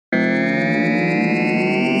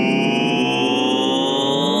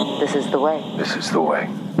This is the way. This is the way.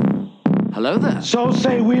 Hello there. So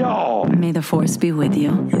say we all. May the force be with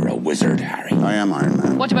you. You're a wizard, Harry. I am Iron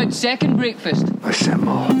Man. What about second breakfast?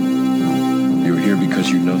 Assemble. You're here because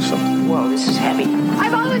you know something. Whoa, this is heavy. I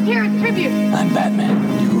volunteer as tribute. I'm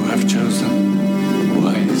Batman. You have chosen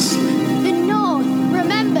wisely. The North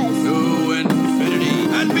remembers. To infinity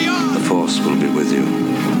and beyond. The Force will be with you.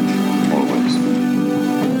 Always.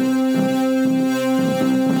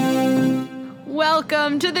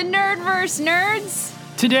 Welcome to the Nerdverse, nerds!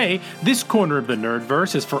 Today, this corner of the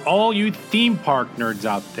Nerdverse is for all you theme park nerds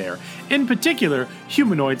out there. In particular,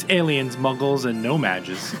 humanoids, aliens, muggles, and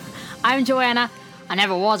no-mages. I'm Joanna. I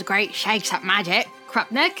never was great shakes at magic.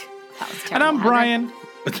 Krupnik. That was terrible. And I'm Brian.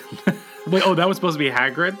 Wait, that was supposed to be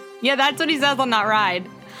Hagrid? Yeah, that's what he says on that ride.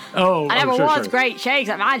 I never was great shakes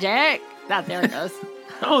at magic. There it goes.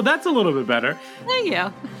 Oh, that's a little bit better. Thank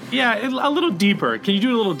you. Yeah, a little deeper. Can you do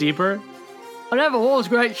it a little deeper? I never was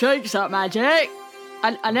great shakes at magic.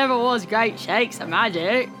 I never was great shakes at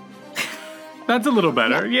magic. That's a little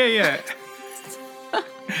better. Yeah.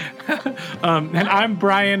 And I'm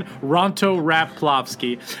Brian Ronto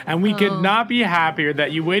Rapplowski, and we could not be happier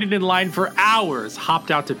that you waited in line for hours,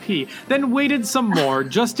 hopped out to pee, then waited some more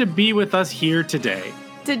just to be with us here today.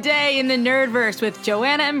 Today in the Nerdverse with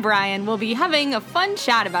Joanna and Brian, we'll be having a fun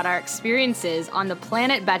chat about our experiences on the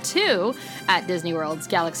planet Batuu at Disney World's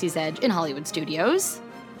Galaxy's Edge in Hollywood Studios.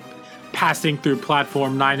 Passing through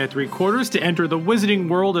platform 9 3/4 to enter the wizarding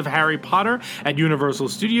world of Harry Potter at Universal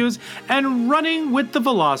Studios, and running with the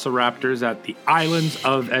Velociraptors at the Islands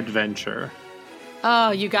of Adventure.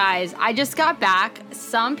 Oh, you guys, I just got back.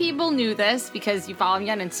 Some people knew this because you follow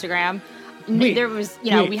me on Instagram. We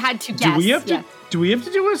had to guess. Do we have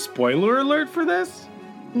to do a spoiler alert for this?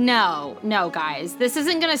 No, guys. This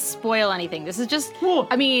isn't going to spoil anything. This is just,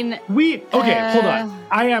 hold on.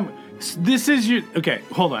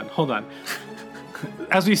 Hold on.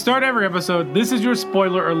 As we start every episode, this is your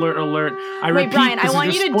spoiler alert. Wait, Brian, I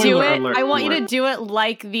want you to do it. I want you to do it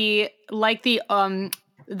like the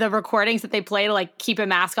recordings that they play to like keep a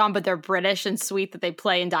mask on, but they're British and sweet that they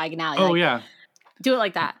play in Diagon Alley. Oh, yeah. Do it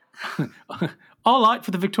like that. All out for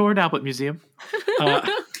the Victoria and Albert Museum.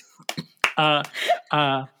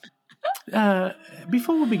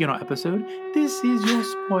 Before we begin our episode, this is your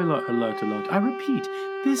spoiler alert. I repeat,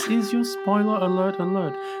 this is your spoiler alert.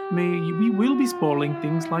 We will be spoiling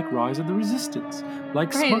things like Rise of the Resistance,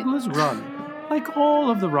 like Smuggler's Run, like all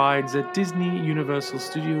of the rides at Disney Universal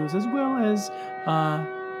Studios, as well as,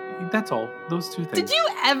 that's all. Those two things. Did you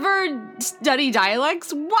ever study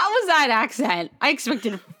dialects? What was that accent? I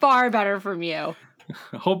expected far better from you.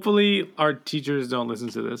 Hopefully our teachers don't listen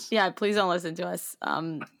to this. Yeah, please don't listen to us,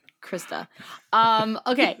 Krista.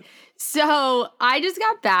 Okay, so I just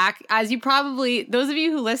got back. As you probably, those of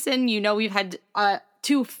you who listen, you know we've had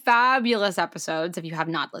 2 fabulous episodes. If you have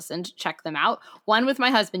not listened, check them out. One with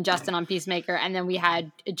my husband, Justin, on Peacemaker, and then we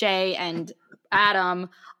had Jay and Adam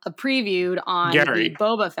previewed on Gary. The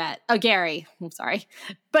Boba Fett. Oh, Gary. I'm sorry.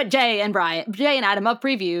 But Jay and Adam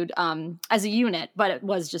previewed as a unit, but it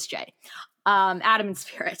was just Jay. Adam and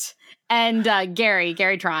Spirit. And Gary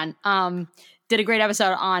Tron did a great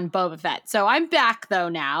episode on Boba Fett. So I'm back though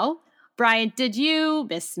now. Brian, did you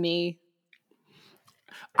miss me?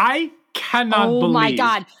 I cannot believe. Oh my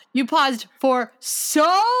God. You paused for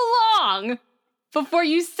so long before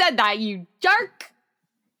you said that, you jerk.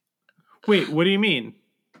 Wait, what do you mean?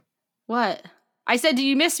 What? I said, do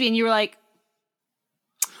you miss me? And you were like,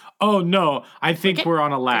 oh no, I think we're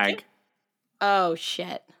on a lag. Okay. Oh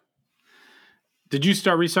shit. Did you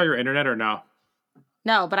restart your internet or no?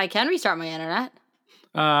 No, but I can restart my internet.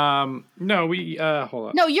 No, hold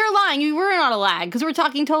on. No, you're lying. You were not a lag because we're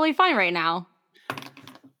talking totally fine right now.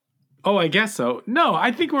 Oh, I guess so. No,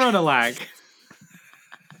 I think we're on a lag.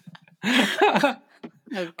 Oh,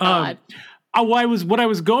 God. What I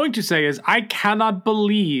was going to say is I cannot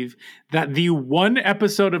believe that the one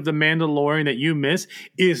episode of The Mandalorian that you miss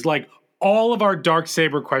is like all of our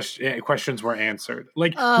Darksaber questions were answered.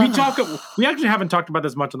 Like we actually haven't talked about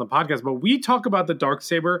this much on the podcast, but we talk about the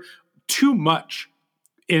Darksaber too much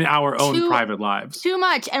in our own private lives. Too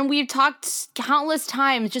much. And we've talked countless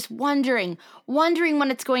times just wondering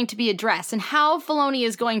when it's going to be addressed and how Filoni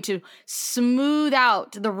is going to smooth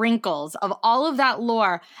out the wrinkles of all of that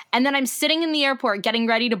lore. And then I'm sitting in the airport getting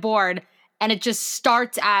ready to board, and it just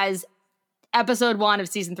starts as episode 1 of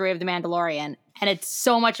season 3 of The Mandalorian. And it's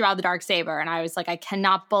so much about the Darksaber. And I was like, I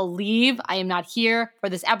cannot believe I am not here for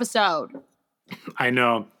this episode. I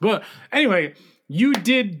know. But anyway, you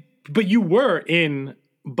were in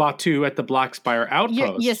Batuu at the Black Spire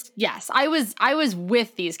Outpost. Yes. I was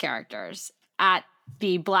with these characters at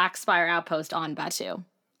the Black Spire Outpost on Batuu.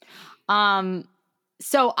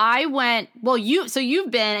 So I went,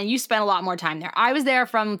 you've been and you spent a lot more time there. I was there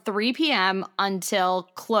from 3 p.m. until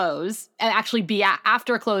close, and actually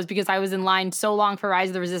after close because I was in line so long for Rise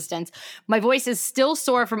of the Resistance. My voice is still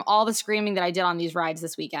sore from all the screaming that I did on these rides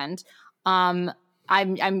this weekend. I'm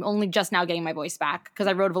only just now getting my voice back because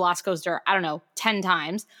I rode Velocicoaster, 10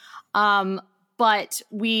 times. But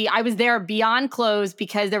I was there beyond close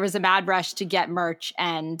because there was a mad rush to get merch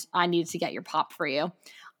and I needed to get your pop for you,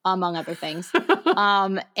 among other things.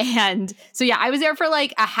 And so, yeah, I was there for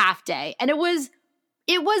like a half day and it was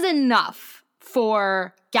enough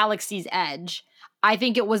for Galaxy's Edge. I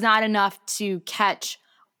think it was not enough to catch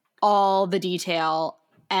all the detail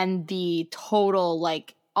and the total,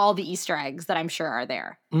 like all the Easter eggs that I'm sure are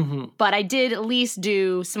there. Mm-hmm. But I did at least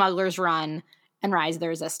do Smuggler's Run and Rise of the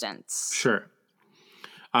Resistance. Sure.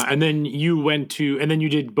 And then you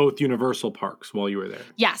did both Universal parks while you were there.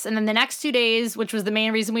 Yes. And then the next 2 days, which was the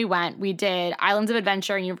main reason we went, we did Islands of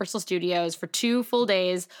Adventure and Universal Studios for 2 full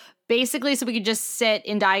days, basically so we could just sit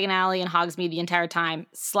in Diagon Alley and Hogsmeade the entire time,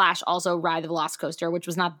 / also ride the Velocicoaster, which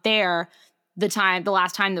was not there the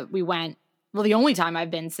last time that we went. Well, the only time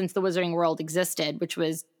I've been since the Wizarding World existed, which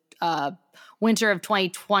was winter of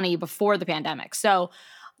 2020 before the pandemic. So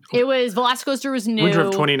it was, Velocicoaster was new. Winter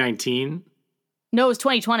of 2019? No, it was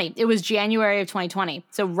 2020. It was January of 2020.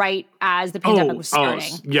 So right as the pandemic was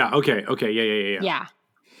starting. Yeah, okay. Yeah. Yeah.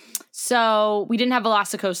 So we didn't have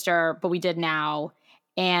Velocicoaster, but we did now.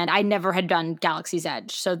 And I never had done Galaxy's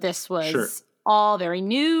Edge. So this was all very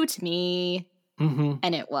new to me. Mm-hmm.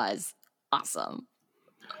 And it was awesome.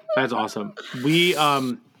 That's awesome. We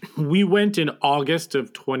went in August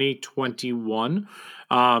of 2021.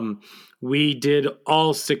 We did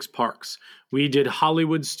all 6 parks. We did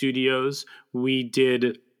Hollywood Studios. We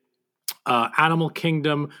did Animal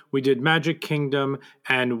Kingdom. We did Magic Kingdom,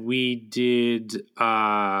 and we did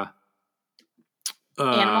Epcot.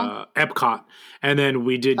 And then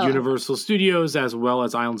we did Universal Studios as well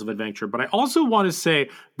as Islands of Adventure. But I also want to say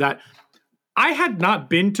that I had not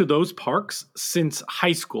been to those parks since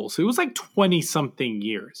high school. So it was like 20-something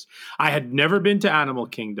years. I had never been to Animal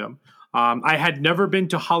Kingdom. I had never been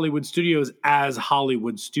to Hollywood Studios as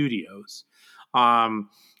Hollywood Studios.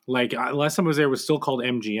 Last time I was there was still called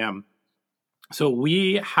MGM. So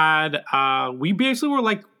we basically were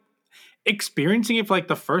like experiencing it for like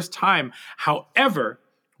the first time. However,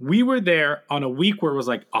 we were there on a week where it was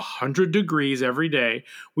like 100 degrees every day.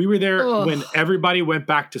 We were there when everybody went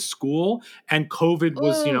back to school and COVID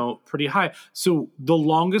was, pretty high. So the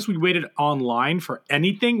longest we waited online for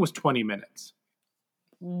anything was 20 minutes.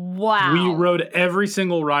 Wow. We rode every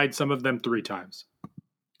single ride, some of them 3 times.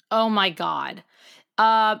 Oh my God.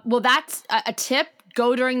 Well, that's a tip.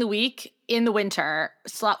 Go during the week in the winter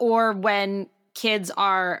or when kids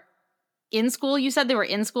are in school. You said they were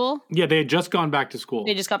in school? Yeah, they had just gone back to school.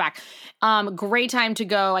 They just got back. Great time to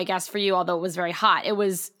go, I guess, for you, although it was very hot. It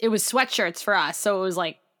was sweatshirts for us. So it was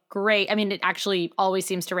like great. I mean, it actually always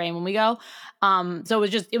seems to rain when we go. So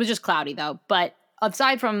it was just cloudy though. But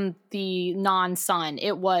aside from the non-sun,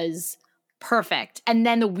 it was perfect. And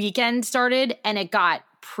then the weekend started and it got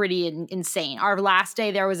pretty insane. Our last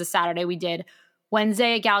day there was a Saturday. We did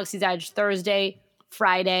Wednesday at Galaxy's Edge, Thursday,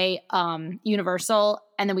 Friday, Universal,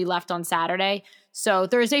 and then we left on Saturday. So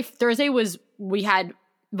Thursday was, we had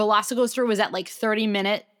Velocicoaster was at like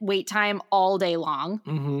 30-minute wait time all day long.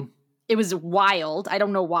 Mm-hmm. It was wild. I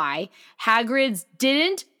don't know why. Hagrid's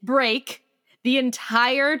didn't break the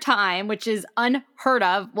entire time, which is unheard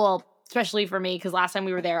of. Well, especially for me, because last time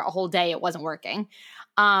we were there a whole day, it wasn't working.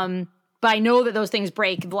 But I know that those things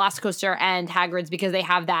break, Velocicoaster and Hagrid's, because they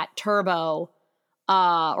have that turbo,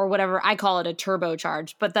 or whatever, I call it a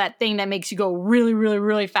turbocharge, but that thing that makes you go really, really,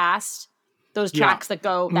 really fast. Those tracks that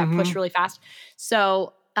push really fast.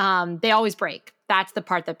 So they always break. That's the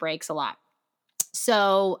part that breaks a lot.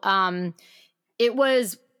 So it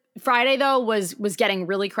was Friday though was getting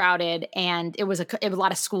really crowded, and it was a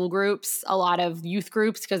lot of school groups, a lot of youth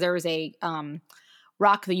groups, because there was a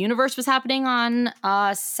Rock the Universe was happening on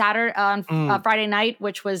Friday night,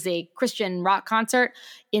 which was a Christian rock concert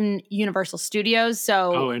in Universal Studios.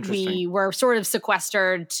 So we were sort of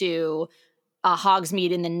sequestered to Hogsmeade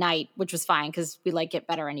in the night, which was fine because we like it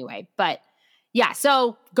better anyway. But yeah,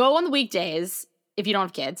 so go on the weekdays if you don't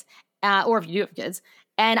have kids, or if you do have kids.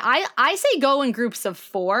 And I say go in groups of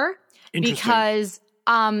 4 because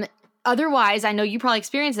otherwise, I know you probably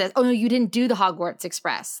experienced this. Oh no, you didn't do the Hogwarts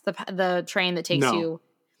Express, the train that takes you.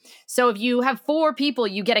 So if you have 4 people,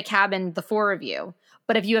 you get a cabin, the 4 of you.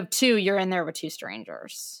 But if you have 2, you're in there with 2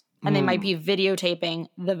 strangers, and they might be videotaping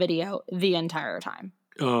the video the entire time,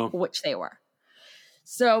 which they were.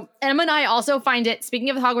 So Emma and I also find it, speaking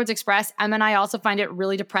of the Hogwarts Express, Emma and I also find it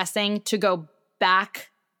really depressing to go back,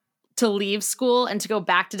 to leave school and to go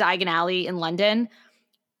back to Diagon Alley in London.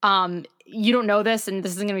 You don't know this, and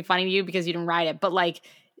this isn't going to be funny to you because you didn't ride it, but like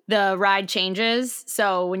the ride changes.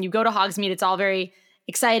 So when you go to Hogsmeade, it's all very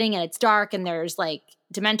exciting and it's dark and there's like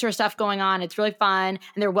Dementor stuff going on. It's really fun.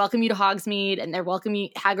 And they're welcoming you to Hogsmeade and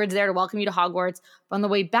Hagrid's there to welcome you to Hogwarts. But on the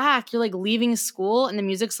way back, you're like leaving school and the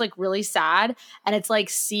music's like really sad. And it's like,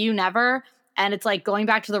 see you never. And it's like going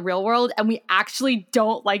back to the real world. And we actually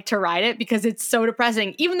don't like to ride it because it's so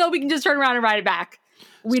depressing, even though we can just turn around and ride it back.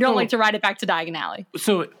 We don't like to ride it back to Diagon Alley.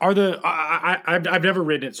 So I've never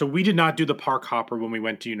ridden it. So we did not do the park hopper when we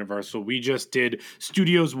went to Universal. We just did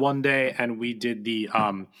Studios one day and we did the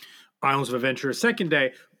Islands of Adventure a second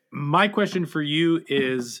day. My question for you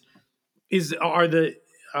is are the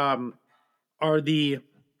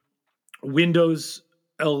Windows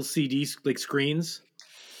LCD like screens?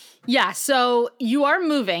 Yeah, so you are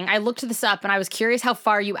moving. I looked this up and I was curious how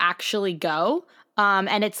far you actually go.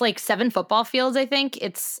 And it's like 7 football fields, I think.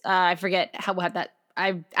 It's, I forget how that,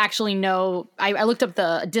 I actually know, I looked up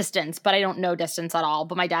the distance, but I don't know distance at all.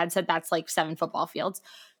 But my dad said that's like 7 football fields.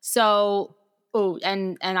 So,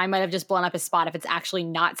 and I might have just blown up his spot if it's actually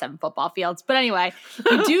not 7 football fields. But anyway,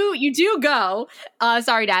 you do go.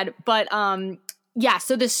 Sorry, Dad. But yeah,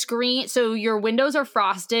 so the screen, so your windows are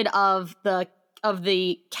frosted of the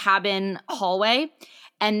cabin hallway.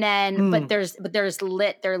 And then, but they're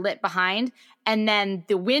lit behind. And then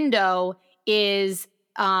the window is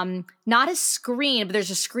not a screen, but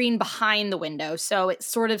there's a screen behind the window. So it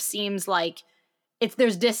sort of seems like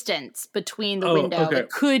there's distance between the window. Okay.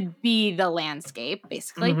 It could be the landscape,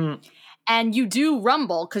 basically. Mm-hmm. And you do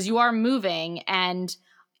rumble because you are moving and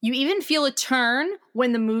you even feel a turn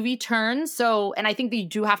when the movie turns. So, and I think that you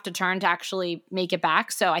do have to turn to actually make it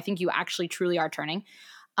back. So I think you actually truly are turning.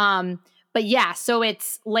 But yeah, so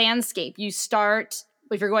it's landscape. You start,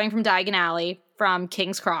 if you're going from Diagon Alley, from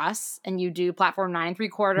King's Cross, and you do platform 9 3/4.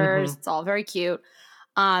 Mm-hmm. It's all very cute.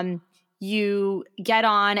 You get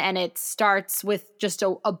on, and it starts with just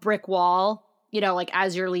a brick wall, like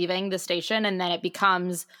as you're leaving the station, and then it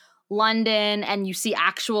becomes London, and you see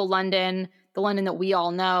actual London, the London that we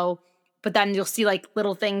all know. But then you'll see like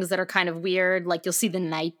little things that are kind of weird, like you'll see the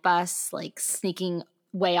night bus like sneaking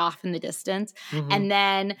way off in the distance. Mm-hmm. And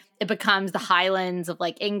then it becomes the Highlands of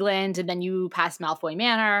like England, and then you pass Malfoy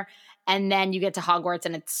Manor, and then you get to Hogwarts,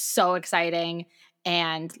 and it's so exciting.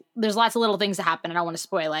 And there's lots of little things that happen. I don't want to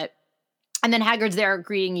spoil it. And then Hagrid's there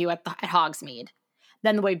greeting you at Hogsmeade.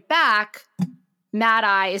 Then the way back, Mad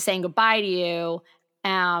Eye is saying goodbye to you.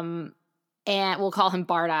 And we'll call him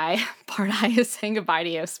Bard Eye. Bard Eye is saying goodbye to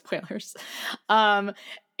you. Spoilers. And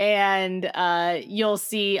you'll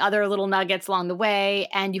see other little nuggets along the way,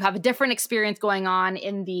 and you have a different experience going on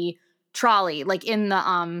in the trolley, like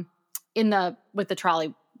with the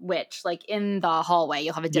trolley witch, like in the hallway,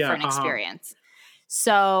 you'll have a different experience.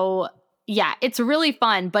 So yeah, it's really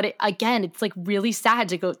fun, but it's like really sad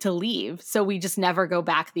to leave. So we just never go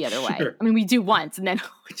back the other way. I mean, we do once, and then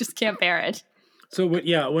we just can't bear it. So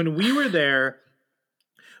when we were there,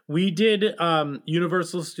 we did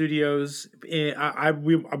Universal Studios. We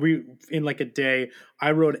in like a day.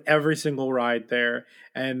 I rode every single ride there,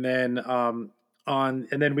 and then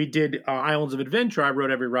we did Islands of Adventure. I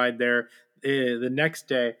rode every ride there the next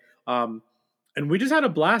day, and we just had a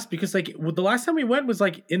blast because like the last time we went was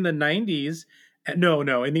like in the 90s. No,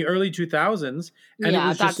 in the early 2000s, and it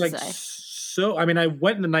was just like so. I mean, I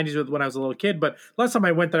went in the 90s when I was a little kid, but last time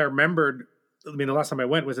I went that I remembered. I mean, the last time I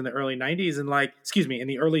went was in the early 90s and in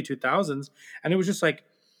the early 2000s. And it was just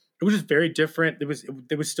very different.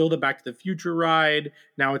 There was still the Back to the Future ride.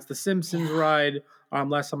 Now it's the Simpsons ride.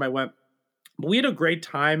 Last time I went, but we had a great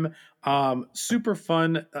time. Super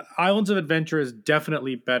fun. Islands of Adventure is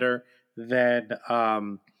definitely better than,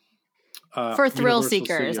 for thrill Universal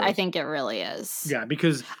seekers. Studios. I think it really is. Yeah,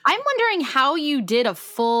 because I'm wondering how you did a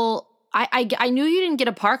full, I knew you didn't get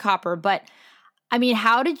a park hopper, but I mean,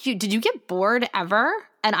 did you get bored ever?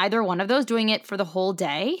 And either one of those doing it for the whole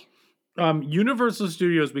day? Universal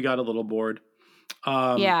Studios, we got a little bored.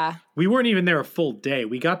 Yeah. We weren't even there a full day.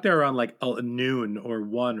 We got there around like noon or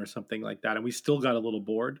 1 or something like that. And we still got a little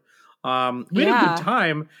bored. We had a good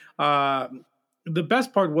time. The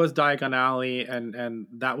best part was Diagon Alley, and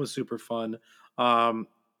that was super fun. That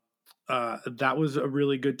was a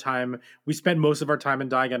really good time. We spent most of our time in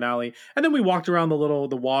Diagon Alley, and then we walked around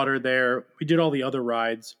the water there. We did all the other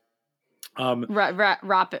rides.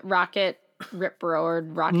 Rocket, Rip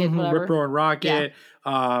Roared, Rocket, whatever. Rip Roared Rocket.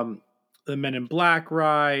 Yeah. The Men in Black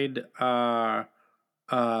ride.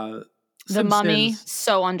 The Mummy, Simpsons.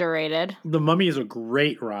 so underrated. The Mummy is a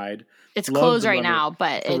great ride. It's Love closed The right Mummy. now,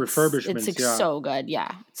 but For it's refurbishments, like yeah. so good.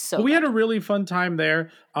 Yeah, it's so But we good. had a really fun time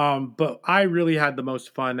there. But I really had the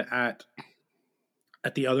most fun at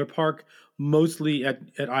the other park, mostly at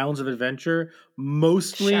Islands of Adventure,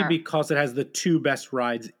 mostly Sure. because it has the two best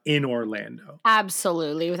rides in Orlando.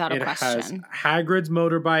 Absolutely, without a It has question. Hagrid's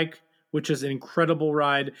motorbike, which is an incredible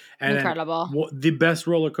ride, and then Incredible. the best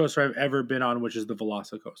roller coaster I've ever been on, which is the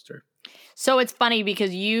Velocicoaster. So it's funny because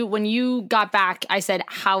when you got back, I said,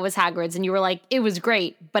 "How was Hagrid's?" And you were like, "It was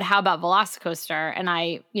great, but how about Velocicoaster?" And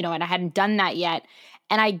I hadn't done that yet,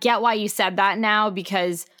 and I get why you said that now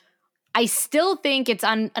because I still think it's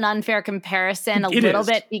an unfair comparison It little is.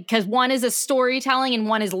 bit because one is a storytelling and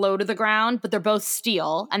one is low to the ground, but they're both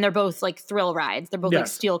steel and they're both like thrill rides. They're both like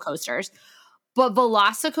Yes. steel coasters. But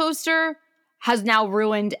Velocicoaster has now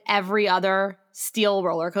ruined every other steel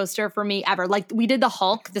roller coaster for me ever. Like we did the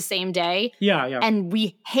Hulk the same day Yeah. and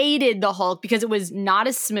we hated the Hulk because it was not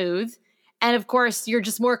as smooth. And of course, you're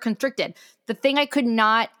just more constricted. The thing I could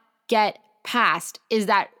not get past is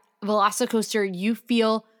that Velocicoaster, you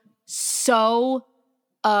feel so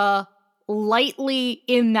lightly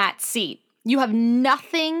in that seat. You have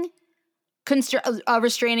nothing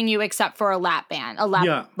restraining you except for a lap band,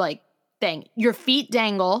 Yeah. like thing. Your feet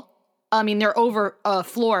dangle. I mean, they're over a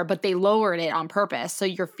floor, but they lowered it on purpose. So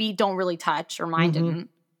your feet don't really touch, or mine didn't.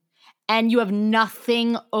 And you have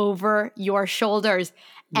nothing over your shoulders.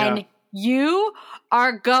 Yeah. And you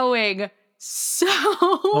are going so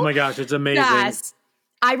Oh my gosh, it's amazing. fast.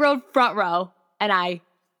 I rode front row and I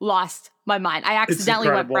lost my mind. I accidentally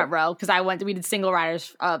went incredible. front row because we did single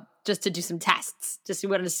riders just to do some tests. Just we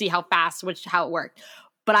wanted to see how fast, how it worked.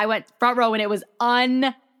 But I went front row and it was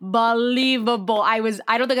unbelievable. I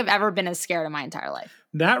don't think I've ever been as scared in my entire life.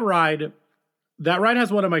 That ride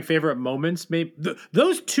has one of my favorite moments. Maybe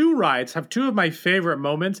those two rides have two of my favorite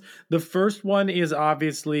moments. The first one is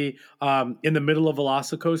obviously in the middle of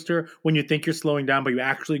Velocicoaster when you think you're slowing down, but you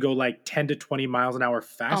actually go like 10 to 20 miles an hour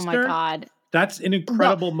faster. Oh my God. That's an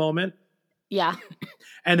incredible moment. Yeah.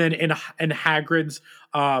 And then in Hagrid's,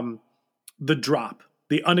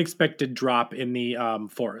 the unexpected drop in the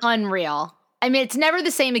forest. Unreal. I mean, it's never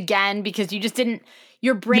the same again because you just didn't,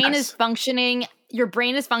 your brain Yes. is functioning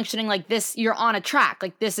like this, you're on a track,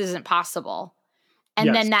 like this isn't possible. And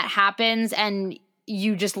Yes. then that happens and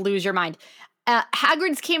you just lose your mind.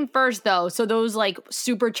 Hagrid's came first though. So those like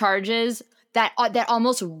supercharges that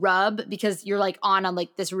almost rub because you're like on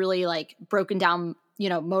like this really like broken down,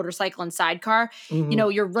 motorcycle and sidecar,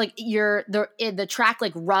 you're like, the track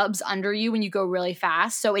like rubs under you when you go really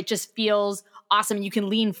fast. So it just feels awesome. You can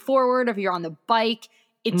lean forward if you're on the bike.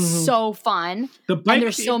 It's so fun. The bike, And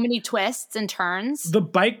there's so many twists and turns. the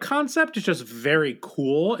bike concept is just very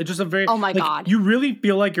cool. It's just a very Oh my God. You really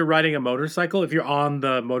feel like you're riding a motorcycle if you're on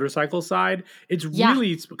the motorcycle side. It's Yeah.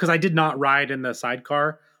 really because I did not ride in the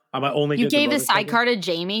sidecar. I only You did gave the motorcycle. sidecar to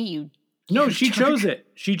Jamie. No, she chose it.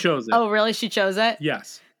 She chose it. Oh, really? She chose it?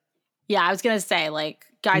 Yes. Yeah, I was gonna say like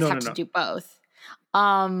guys No, have no, to no. do both.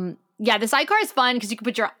 Yeah, the sidecar is fun because you can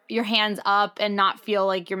put your hands up and not feel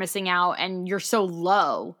like you're missing out, and you're so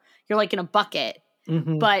low. You're like in a bucket.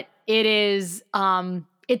 Mhm. But it is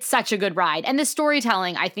it's such a good ride. And the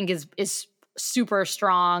storytelling I think is super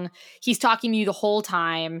strong. He's talking to you the whole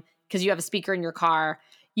time because you have a speaker in your car.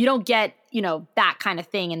 You don't get, that kind of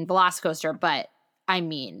thing in Velocicoaster, but I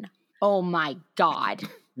mean, oh my God.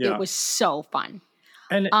 Yeah. It was so fun.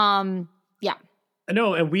 And Yeah.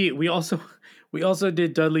 no, and we also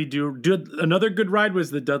did Dudley Do. Another good ride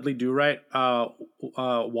was the Dudley Do Right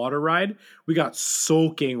water ride. We got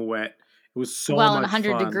soaking wet. It was so well, much in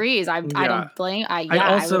 100 fun. degrees. I Yeah. don't blame.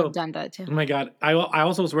 I also- would have done that too. Oh my God. I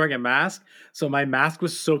also was wearing a mask. So my mask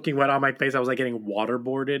was soaking wet on my face. I was like getting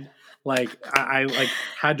waterboarded. Like I like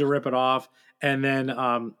had to rip it off. And then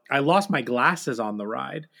I lost my glasses on the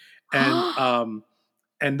ride.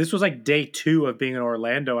 And this was like day 2 of being in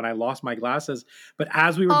Orlando and I lost my glasses. But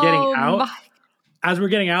as we were getting out,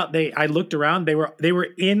 I looked around. They were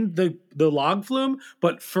in the log flume,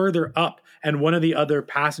 but further up. And one of the other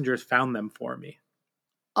passengers found them for me.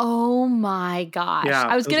 Oh my gosh. Yeah,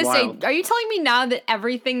 I was it was going to say, wild. are you telling me now that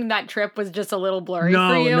everything in that trip was just a little blurry for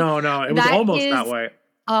No. you? It was That almost is- that way.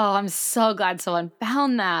 Oh, I'm so glad someone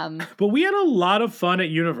found them. But we had a lot of fun at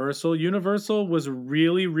Universal. Universal was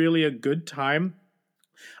really, really a good time.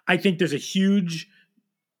 I think there's a huge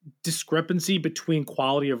discrepancy between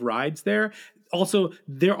quality of rides there. Also,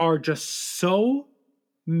 there are just so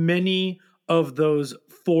many of those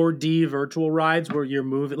 4D virtual rides where you're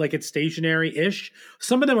moving, like it's stationary-ish.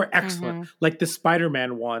 Some of them are excellent, like the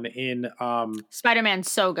Spider-Man one in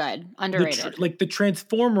Spider-Man's so good, underrated. like the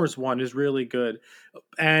Transformers one is really good,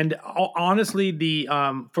 and honestly, the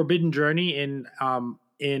Forbidden Journey in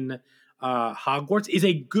Hogwarts is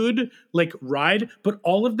a good like ride, but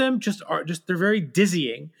all of them they're very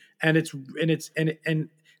dizzying, and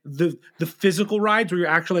the physical rides where you're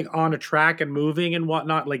actually like on a track and moving and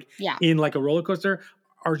whatnot, like in like a roller coaster,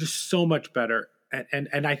 are just so much better.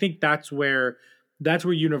 And I think that's where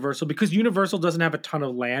Universal, because Universal doesn't have a ton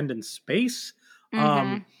of land and space.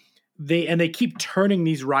 They keep turning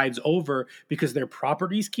these rides over because their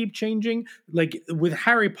properties keep changing. Like with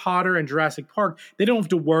Harry Potter and Jurassic Park, they don't have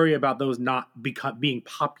to worry about those not being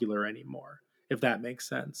popular anymore, if that makes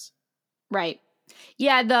sense. Right.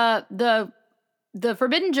 Yeah, the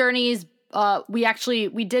Forbidden Journeys,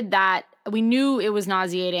 we did that. We knew it was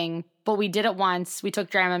nauseating, but we did it once. We took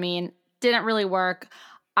Dramamine. Didn't really work.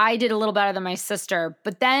 I did a little better than my sister.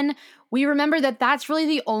 But then we remember that that's really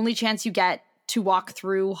the only chance you get to walk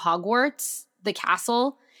through Hogwarts, the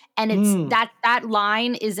castle. And it's that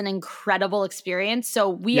line is an incredible experience. So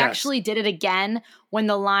we actually did it again when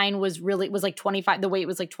the line was like 25, the wait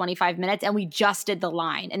was like 25 minutes, and we just did the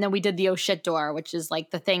line. And then we did the oh shit door, which is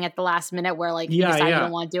like the thing at the last minute where like you decide you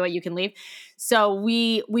don't want to do it, you can leave. So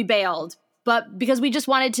we bailed. But because we just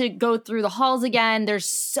wanted to go through the halls again, there's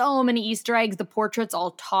so many Easter eggs, the portraits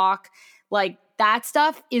all talk. Like that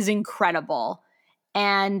stuff is incredible.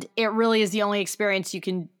 And it really is the only experience you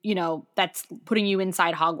can, that's putting you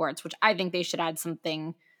inside Hogwarts, which I think they should add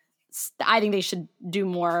something. I think they should do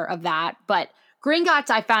more of that. But Gringotts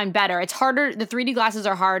I found better. It's harder. The 3D glasses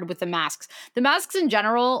are hard with the masks. The masks in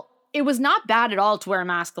general, it was not bad at all to wear a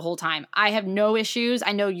mask the whole time. I have no issues.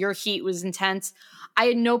 I know your heat was intense. I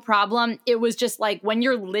had no problem. It was just like when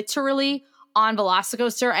you're literally on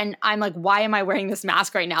Velocicoaster and I'm like, why am I wearing this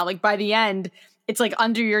mask right now? Like by the end, it's like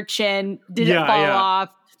under your chin. Did it fall off?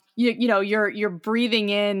 You're breathing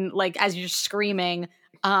in like as you're screaming.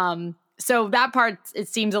 So that part, it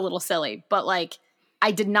seems a little silly, but like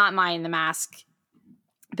I did not mind the mask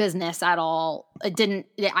business at all.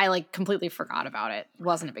 I like completely forgot about it. It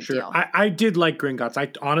wasn't a big deal. I did like Gringotts.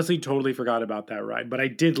 I honestly totally forgot about that ride, but I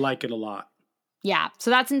did like it a lot. Yeah. So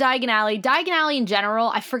that's in Diagon Alley. Diagon Alley in general,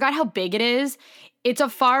 I forgot how big it is. It's a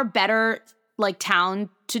far better like town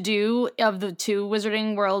to do of the two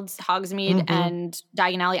Wizarding Worlds, Hogsmeade and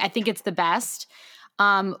Diagon Alley. I think it's the best.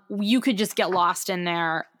 You could just get lost in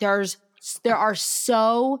there. There are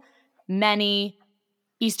so many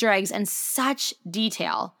Easter eggs and such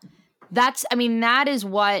detail. That's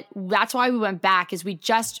why we went back, is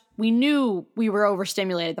we knew we were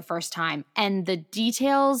overstimulated the first time, and the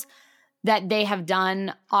details that they have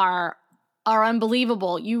done are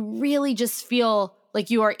unbelievable. You really just feel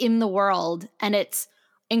like you are in the world, and it's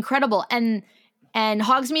incredible. And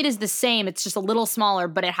Hogsmeade is the same. It's just a little smaller,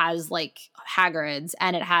 but it has like Hagrid's,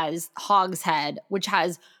 and it has Hogshead, which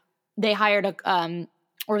they hired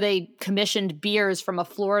they commissioned beers from a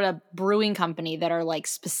Florida brewing company that are like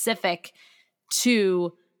specific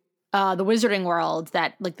to the Wizarding World,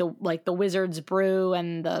 that like the Wizard's Brew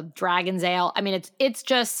and the Dragon's Ale. I mean,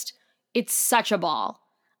 it's such a ball.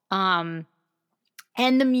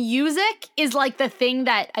 And the music is like the thing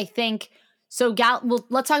that I think. So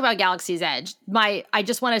let's talk about Galaxy's Edge. I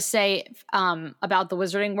just want to say about the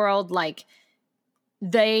Wizarding World, like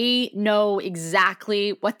they know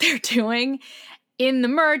exactly what they're doing in the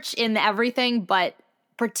merch, in the everything, but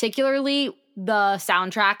particularly the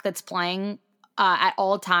soundtrack that's playing at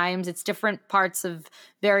all times. It's different parts of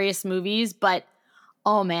various movies, but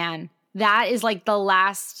oh man, that is like the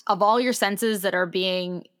last of all your senses that are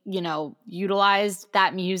being, utilized.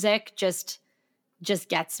 That music just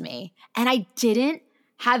gets me. And I didn't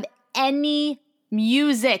have any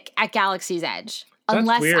music at Galaxy's Edge. That's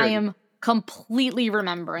unless weird. I am completely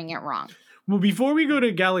remembering it wrong. Well, before we go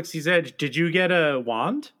to Galaxy's Edge, did you get a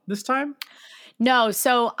wand this time? No,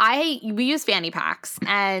 so we use fanny packs,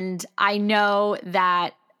 and I know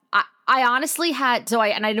that I honestly had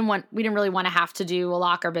we didn't really want to have to do a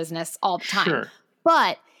locker business all the time. Sure.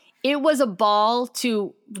 But it was a ball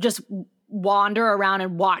to just wander around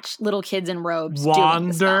and watch little kids in robes doing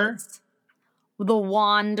the spells. The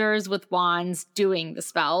wanders with wands doing the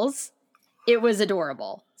spells. It was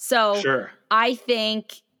adorable. So sure. I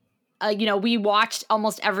think, we watched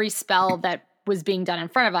almost every spell that was being done in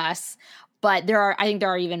front of us. But I think there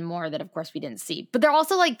are even more that, of course, we didn't see. But they're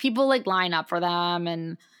also like people like line up for them,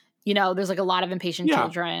 and there's like a lot of impatient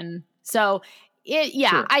children. So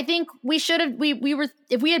Sure. I think we should have. We were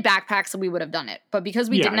if we had backpacks, we would have done it. But because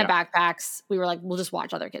we didn't have backpacks, we were like, we'll just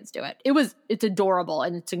watch other kids do it. It's adorable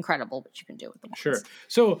and it's incredible what you can do with them. Sure.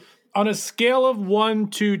 So on a scale of 1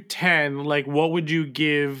 to 10, like what would you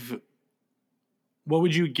give? What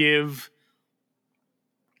would you give?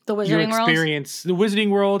 The Wizarding your World? experience, the Wizarding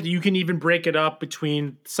World. You can even break it up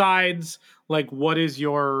between sides. Like, what's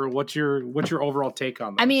your overall take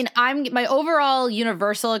on that? I mean, my overall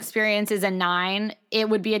Universal experience is a 9. It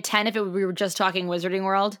would be a 10 if we were just talking Wizarding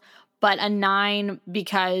World, but a 9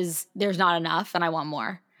 because there's not enough and I want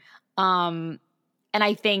more. And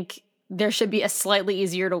I think there should be a slightly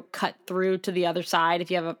easier to cut through to the other side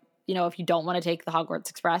if you have if you don't want to take the Hogwarts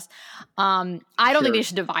Express. I don't think they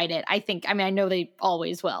should divide it. I know they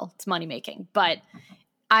always will. It's money making, but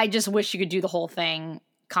I just wish you could do the whole thing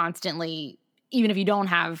constantly, even if you don't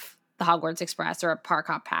have the Hogwarts Express or a Park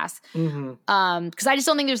Hop Pass. Because I just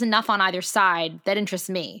don't think there's enough on either side that interests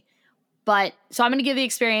me. But so I'm going to give the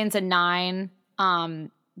experience a 9.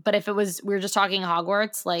 But if we were just talking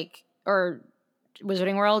Hogwarts, or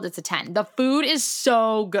Wizarding World, it's a 10. The food is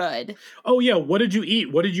so good. Oh yeah, what did you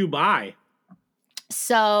eat? What did you buy?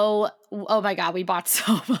 So, oh my God, we bought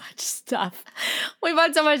so much stuff. I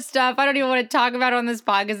don't even want to talk about it on this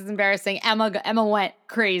podcast. It's embarrassing. Emma went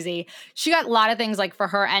crazy. She got a lot of things for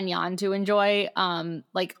her and Jan to enjoy,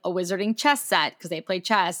 like a wizarding chess set because they play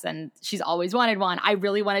chess and she's always wanted one. I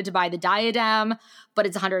really wanted to buy the diadem, but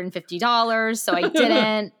it's $150, so I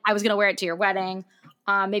didn't. I was going to wear it to your wedding.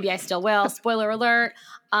 Maybe I still will. Spoiler alert.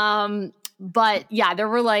 But yeah, there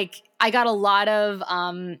were I got a lot of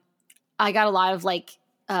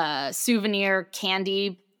souvenir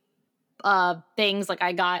candy things. Like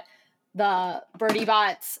I got the Birdie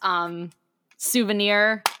Bots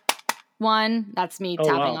souvenir one. That's me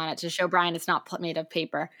tapping on it to show Brian it's not made of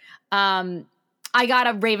paper. I got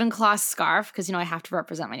a Ravenclaw scarf because I have to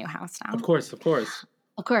represent my new house now. Of course. So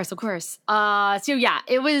yeah,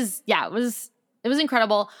 it was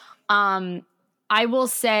incredible. I will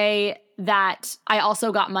say that I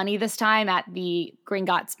also got money this time at the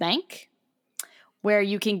Gringotts Bank, where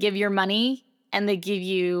you can give your money and they give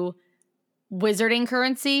you wizarding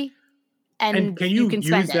currency, and can you can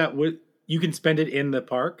use that? You can spend it in the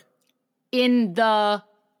park, in the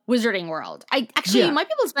Wizarding World. You might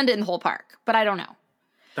be able to spend it in the whole park, but I don't know.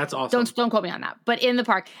 That's awesome. Don't quote me on that. But in the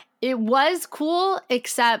park, it was cool,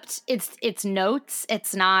 except it's notes.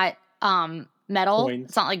 It's not metal. Coins.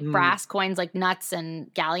 It's not like brass coins like nuts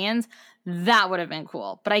and galleons. That would have been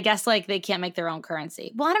cool. But I guess they can't make their own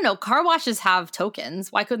currency. Well, I don't know. Car washes have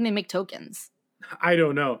tokens. Why couldn't they make tokens? I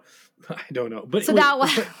don't know. But so that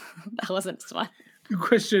wasn't fun.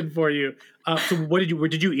 Question for you. So where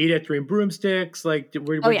did you eat at Three Broomsticks? Where did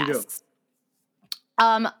you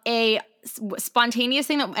go? A spontaneous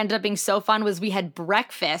thing that ended up being so fun was we had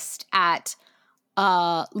breakfast at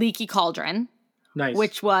Leaky Cauldron. Nice.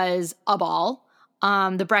 Which was a ball.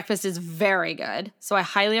 The breakfast is very good, so I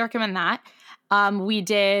highly recommend that. We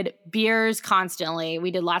did beers constantly.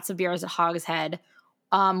 We did lots of beers at Hog's Head.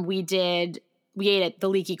 We ate at the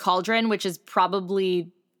Leaky Cauldron, which is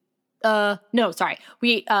probably we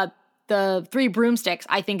ate the Three Broomsticks,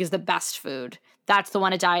 I think is the best food. That's the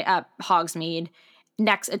one at Hogsmeade,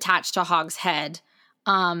 next attached to Hog's Head.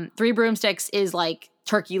 Three Broomsticks is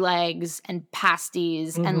turkey legs and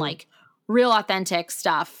pasties and real authentic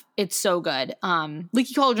stuff. It's so good.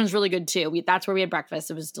 Leaky Cauldron's really good too. That's where we had breakfast.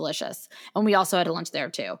 It was delicious. And we also had a lunch there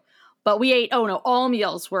too. But we ate, all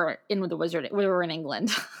meals were in with the Wizard. We were in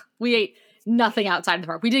England. We ate nothing outside of the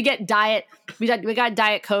park. We did get we got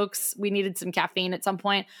Diet Cokes. We needed some caffeine at some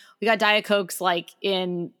point. We got Diet Cokes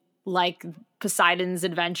in Poseidon's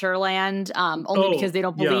Adventureland, only because they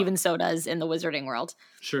don't believe in sodas in the Wizarding World.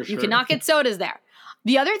 Sure. You cannot get sodas there.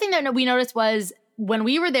 The other thing that we noticed was when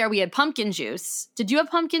we were there, we had pumpkin juice. Did you have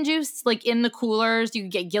pumpkin juice? In the coolers, you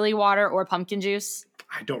could get Gilly water or pumpkin juice?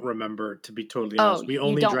 I don't remember, to be totally honest. We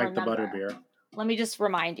only drank the butterbeer. Let me just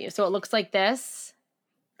remind you. So it looks like this.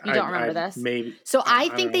 You don't remember this? Maybe. So I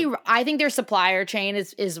think their supplier chain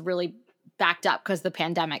is really backed up because of the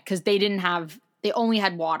pandemic, because they only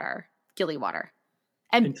had water, Gilly water,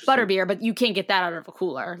 and butterbeer, but you can't get that out of a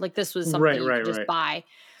cooler. This was something you could just buy.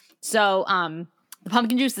 So the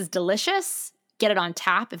pumpkin juice is delicious. Get it on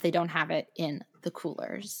tap if they don't have it in the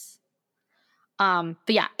coolers. But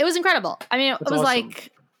yeah, it was incredible. I mean, it was awesome.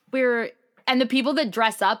 And the people that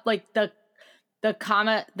dress up, the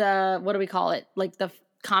what do we call it? The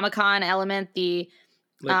Comic-Con element, the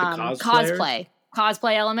cosplay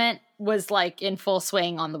element was in full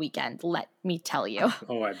swing on the weekend. Let me tell you.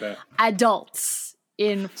 Oh, I bet. Adults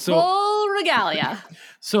in So- full regalia.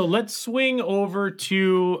 So let's swing over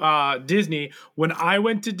to Disney. When I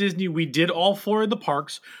went to Disney, we did all 4 of the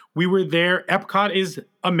parks. We were there. Epcot is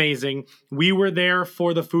amazing. We were there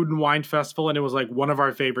for the Food and Wine Festival, and it was like one of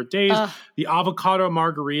our favorite days. The avocado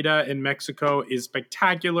margarita in Mexico is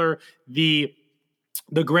spectacular.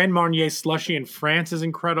 The Grand Marnier slushy in France is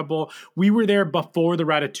incredible. We were there before the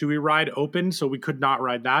Ratatouille ride opened, so we could not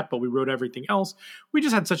ride that, but we rode everything else. We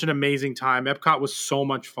just had such an amazing time. Epcot was so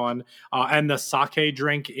much fun. And the sake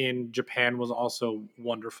drink in Japan was also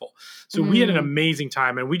wonderful. So we had an amazing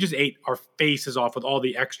time, and we just ate our faces off with all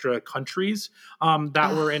the extra countries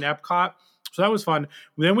that were in Epcot. So that was fun.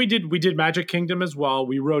 Then we did Magic Kingdom as well.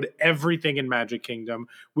 We rode everything in Magic Kingdom.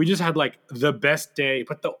 We just had like the best day.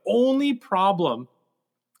 But the only problem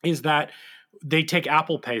is that they take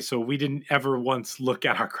Apple Pay, so we didn't ever once look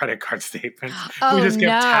at our credit card statements. We just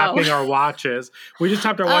kept tapping our watches. We just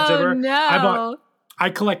tapped our watches. No. I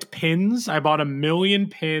collect pins. I bought 1 million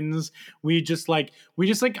pins. We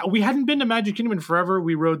hadn't been to Magic Kingdom in forever.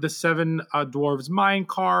 We rode the 7 Dwarves Mine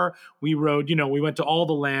car. We rode, we went to all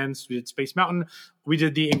the lands. We did Space Mountain. We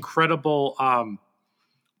did the incredible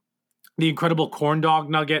corn dog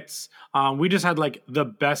nuggets. We just had like the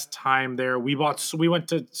best time there. We bought so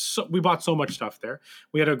much stuff there.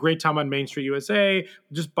 We had a great time on Main Street USA,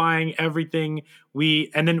 just buying everything.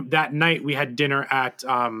 And then that night we had dinner at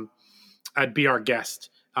Be Our Guest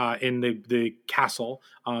in the castle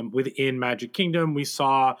within Magic Kingdom. We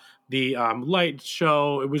saw the light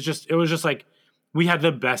show. It was just like we had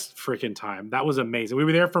the best freaking time. That was amazing. We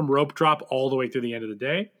were there from rope drop all the way through the end of the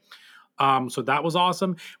day. So that was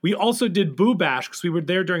awesome. We also did Boo Bash because we were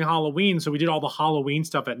there during Halloween. So we did all the Halloween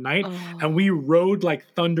stuff at night, and we rode like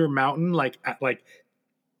Thunder Mountain, like at like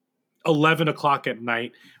 11 o'clock at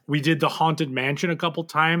night. We did the Haunted Mansion a couple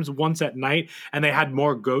times, once at night, and they had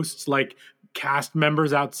more ghosts, like cast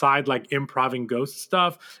members outside, like improving ghost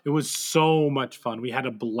stuff. It was so much fun. We had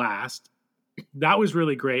a blast. That was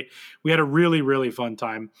really great. We had a really, really fun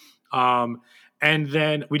time. And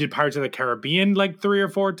then we did Pirates of the Caribbean like 3 or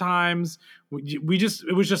 4 times.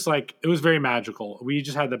 It was very magical. We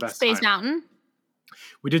just had the best Space time. Mountain.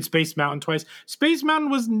 We did Space Mountain twice. Space Mountain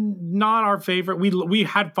was not our favorite. We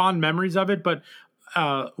had fond memories of it, but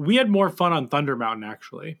we had more fun on Thunder Mountain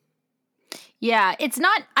actually. Yeah, it's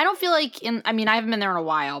not. I don't feel like I haven't been there in a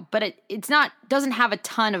while, but doesn't have a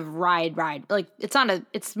ton of ride. Like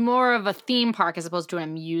it's more of a theme park as opposed to an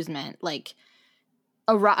amusement, like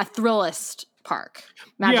a Thrillist park.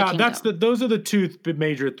 Magic Kingdom. Those are the 2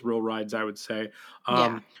 major thrill rides, I would say.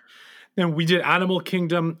 Then we did Animal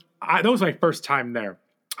Kingdom. That was my first time there.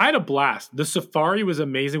 I had a blast. The safari was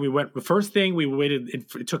amazing. The first thing we waited.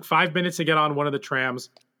 It took 5 minutes to get on one of the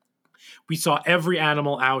trams. We saw every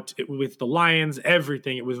animal out with the lions,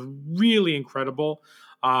 everything. It was really incredible.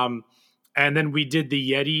 And then we did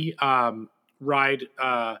the Yeti ride,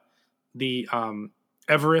 the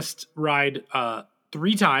Everest ride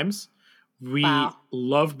 3 times. We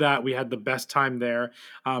loved that. We had the best time there.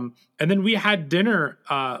 And then we had dinner.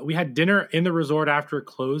 We had dinner in the resort after it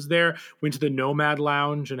closed there. Went to the Nomad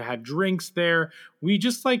Lounge and had drinks there. We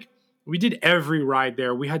did every ride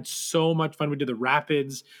there. We had so much fun. We did the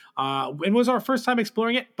rapids. It was our first time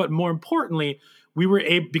exploring it. But more importantly, we were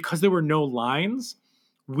able, because there were no lines,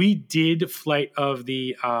 we did Flight of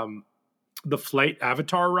the Flight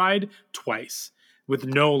Avatar ride twice. With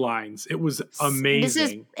no lines. It was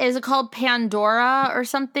amazing. Is it called Pandora or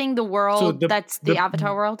something? The world that's the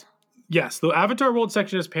Avatar world? Yes, the Avatar world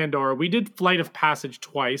section is Pandora. We did Flight of Passage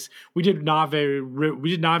twice. We did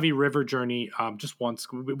Na'vi River Journey just once.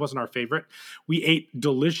 It wasn't our favorite. We ate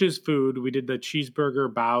delicious food. We did the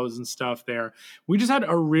cheeseburger bows and stuff there. We just had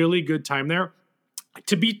a really good time there.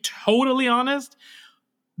 To be totally honest,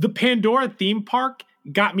 the Pandora theme park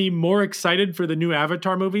got me more excited for the new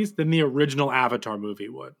Avatar movies than the original Avatar movie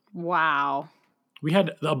would. Wow. We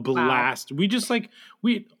had a blast. Wow. We just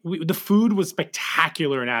the food was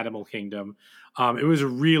spectacular in Animal Kingdom. It was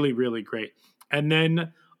really, really great. And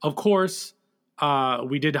then, of course,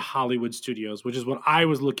 we did Hollywood Studios, which is what I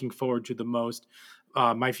was looking forward to the most.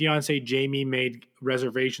 My fiance Jamie made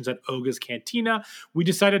reservations at Oga's Cantina. We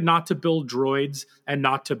decided not to build droids and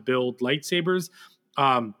not to build lightsabers.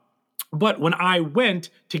 But when I went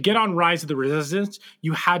to get on Rise of the Resistance,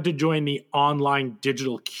 you had to join the online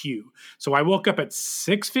digital queue. So I woke up at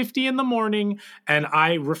 6:50 in the morning and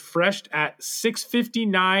I refreshed at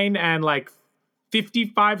 6:59 and like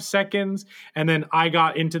 55 seconds. And then I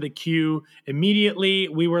got into the queue immediately.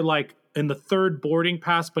 We were like in the third boarding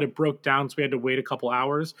pass, but it broke down, so we had to wait a couple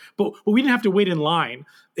hours. But we didn't have to wait in line.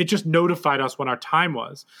 It just notified us when our time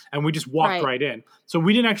was, and we just walked right in. So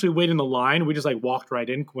we didn't actually wait in the line. We just like walked right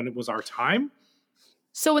in when it was our time.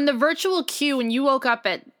 So in the virtual queue, when you woke up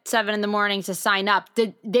at 7 a.m. to sign up,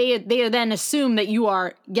 did they then assume that you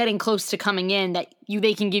are getting close to coming in, that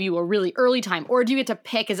they can give you a really early time? Or do you get to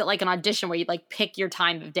pick? Is it like an audition where you like pick your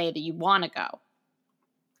time of day that you want to go?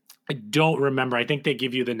 I don't remember. I think they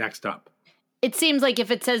give you the next up. It seems like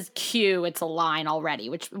if it says queue, it's a line already,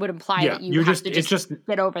 which would imply that you have to just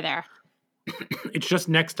get over there. It's just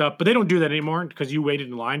next up, but they don't do that anymore because you waited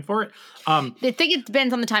in line for it. I think it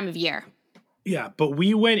depends on the time of year. Yeah, but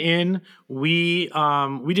we went in. We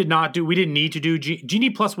didn't need to do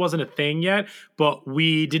Genie Plus wasn't a thing yet, but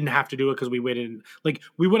we didn't have to do it because we waited. Like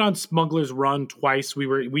we went on Smuggler's Run twice. We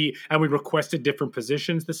requested different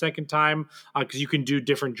positions the second time because you can do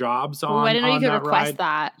different jobs on. I didn't know you could request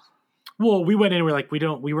that. Well, we went in. We're like,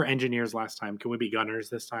 we were engineers last time. Can we be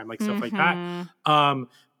gunners this time? Like stuff like that.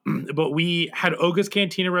 But we had Oga's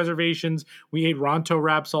Cantina reservations. We ate Ronto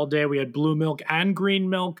wraps all day. We had blue milk and green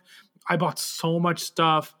milk. I bought so much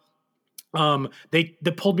stuff. They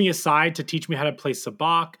pulled me aside to teach me how to play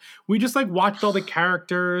sabacc. We just like watched all the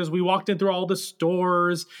characters. We walked in through all the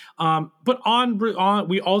stores. But on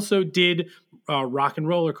we also did Rock and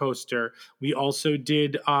Roller Coaster. We also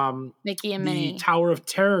did Mickey and Minnie Tower of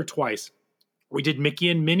Terror twice. We did Mickey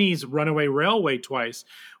and Minnie's Runaway Railway twice.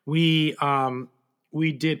 We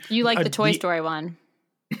did. You like the Toy Story one?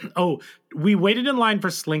 Oh, we waited in line for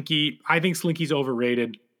Slinky. I think Slinky's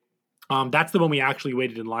overrated. That's the one we actually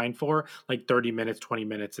waited in line for, like 30 minutes, 20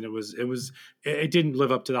 minutes. And it didn't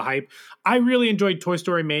live up to the hype. I really enjoyed Toy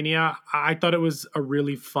Story Mania. I thought it was a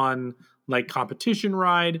really fun, like competition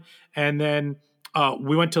ride. And then,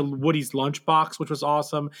 we went to Woody's Lunchbox, which was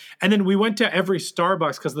awesome. And then we went to every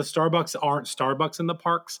Starbucks because the Starbucks aren't Starbucks in the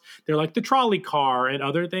parks. They're like the trolley car and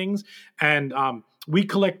other things. And, we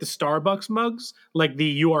collect the Starbucks mugs, like the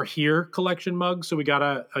You Are Here collection mugs. So we got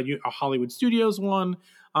a Hollywood Studios one.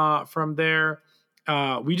 From there,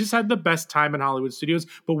 we just had the best time in Hollywood Studios,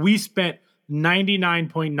 but we spent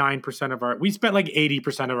 99.9% we spent like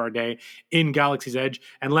 80% of our day in Galaxy's Edge.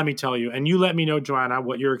 And let me tell you, and you let me know, Joanna,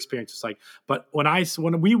 what your experience is like. But when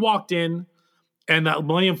we walked in and that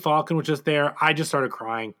Millennium Falcon was just there, I just started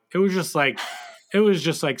crying. It was just like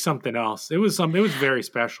something else. It was very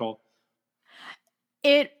special.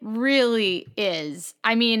 It really is.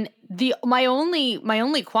 I mean, my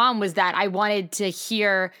only qualm was that I wanted to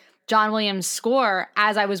hear John Williams' score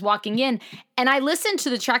as I was walking in, and I listened to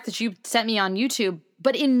the track that you sent me on YouTube,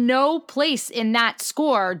 but in no place in that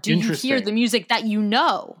score do you hear the music that you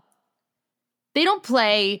know. They don't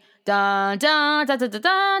play da da da da da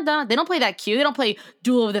da da. They don't play that cue. They don't play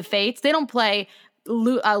Duel of the Fates. They don't play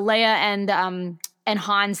Leia and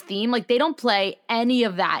Han's theme. Like they don't play any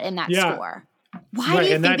of that in that score. Why do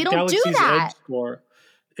you think they don't Galaxy's do that? Edge score,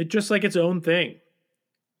 it's just like its own thing.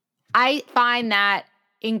 I find that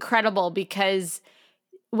incredible because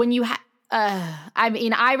when you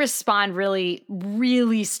I respond really,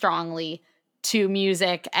 really strongly to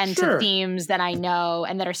music and to themes that I know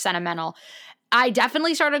and that are sentimental. I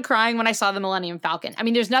definitely started crying when I saw the Millennium Falcon. I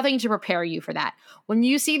mean, there's nothing to prepare you for that. When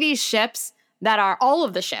you see these ships that are all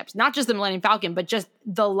of the ships, not just the Millennium Falcon, but just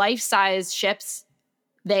the life-size ships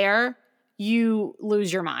there, you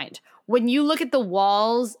lose your mind. When you look at the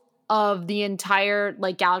walls of the entire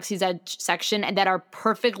like Galaxy's Edge section and that are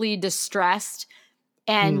perfectly distressed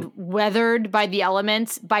and weathered by the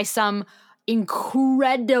elements by some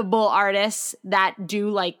incredible artists that do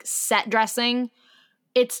like set dressing,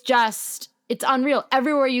 it's unreal.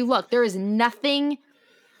 Everywhere you look, there is nothing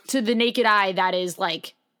to the naked eye that is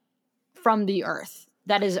like from the earth,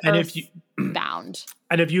 that is earth-bound.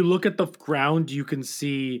 And if you look at the ground, you can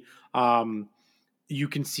see R2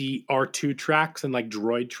 tracks and like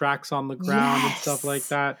droid tracks on the ground and stuff like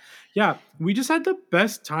that. Yeah, we just had the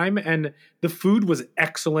best time, and the food was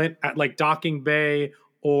excellent at like Docking Bay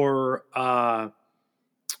or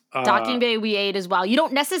Docking Bay we ate as well. You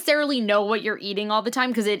don't necessarily know what you're eating all the time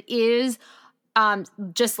because it is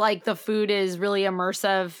just like the food is really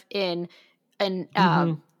immersive in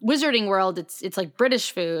Wizarding World. It's like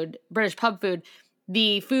British food, British pub food.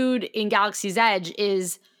 The food in Galaxy's Edge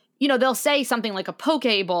is, they'll say something like a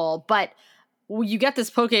poke bowl, but you get this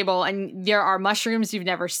poke bowl and there are mushrooms you've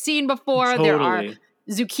never seen before. Totally. There are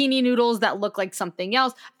zucchini noodles that look like something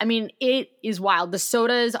else. I mean, it is wild. The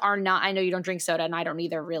sodas are not, I know you don't drink soda and I don't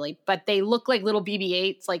either really, but they look like little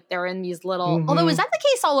BB-8s. Like they're in these little, although is that the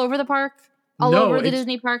case all over the park? All over the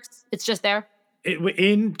Disney parks? It's just there?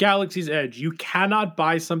 In Galaxy's Edge, you cannot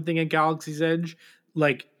buy something at Galaxy's Edge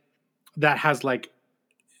like that has like,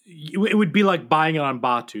 it would be like buying it on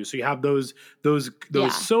Batu. So you have those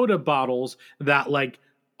soda bottles that like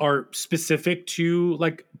are specific to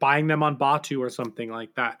like buying them on Batu or something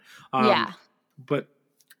like that. But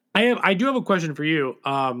I do have a question for you.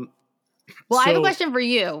 Well, I have a question for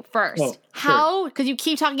you first. Oh, How, because you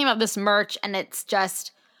keep talking about this merch and it's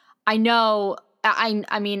just, I know,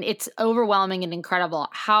 I mean, it's overwhelming and incredible.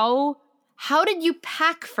 How did you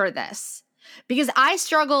pack for this? Because I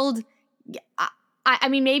struggled. I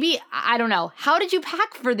mean, maybe, I don't know. How did you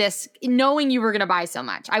pack for this knowing you were going to buy so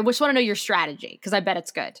much? I just want to know your strategy because I bet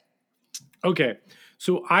it's good. Okay.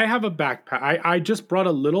 So I have a backpack. I just brought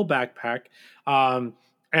a little backpack.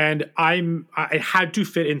 And it had to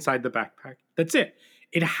fit inside the backpack. That's it.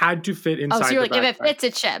 It had to fit inside the backpack. Oh, so you're like, if it fits,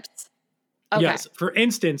 it ships. Okay. Yes. For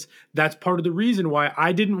instance, that's part of the reason why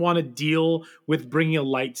I didn't want to deal with bringing a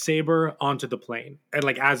lightsaber onto the plane and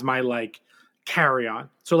like as my like carry-on.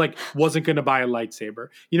 So like wasn't going to buy a lightsaber.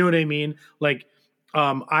 You know what I mean? Like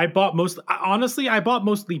I bought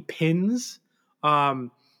mostly pins. I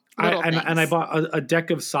bought a deck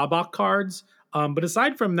of Sabak cards. But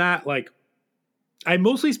aside from that, like I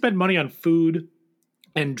mostly spent money on food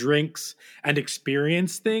and drinks and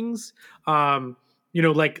experience things. I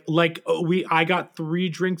got 3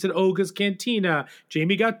 drinks at Olga's Cantina.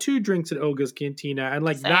 Jamie got 2 drinks at Olga's Cantina. And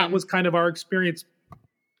like that was kind of our experience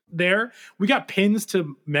there. We got pins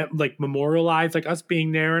to memorialize like us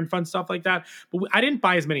being there and fun stuff like that. But I didn't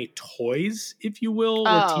buy as many toys, if you will.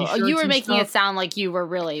 Or t-shirts you were making it sound like you were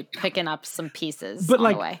really picking up some pieces. But on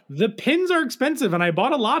like the way. The pins are expensive and I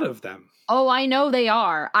bought a lot of them. Oh, I know they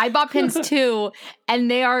are. I bought pins too, and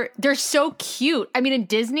they're so cute. I mean, in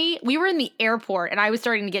Disney, we were in the airport, and I was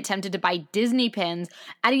starting to get tempted to buy Disney pins.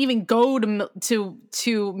 I didn't even go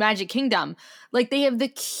to Magic Kingdom. Like they have the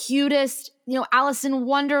cutest, Alice in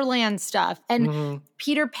Wonderland stuff, and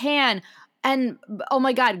Peter Pan, and oh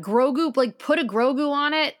my God, Grogu. Like put a Grogu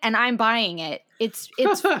on it, and I'm buying it. It's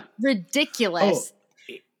ridiculous.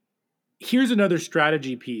 Oh, here's another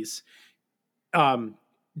strategy piece.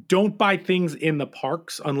 Don't buy things in the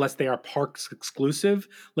parks unless they are parks exclusive.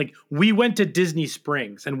 Like we went to Disney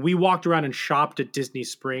Springs and we walked around and shopped at Disney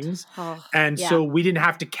Springs. So we didn't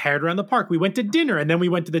have to carry it around the park. We went to dinner and then we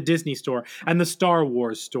went to the Disney store and the Star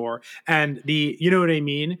Wars store and you know what I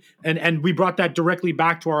mean? And we brought that directly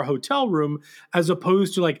back to our hotel room as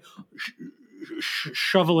opposed to like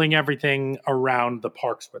shoveling everything around the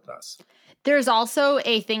parks with us. There's also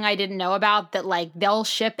a thing I didn't know about that like they'll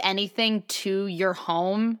ship anything to your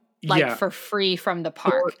home for free from the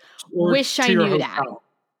park. Or Wish I knew that.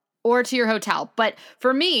 Or to your hotel. But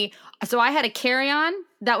for me, so I had a carry-on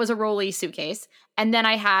that was a rolly suitcase and then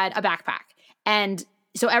I had a backpack. And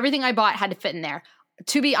so everything I bought had to fit in there.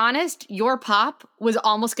 To be honest, your pop was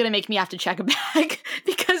almost going to make me have to check a bag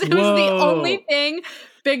because it was the only thing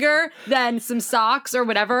bigger than some socks or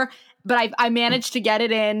whatever. But I managed to get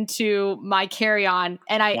it into my carry-on,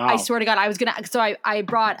 and I swear to God, I was gonna. So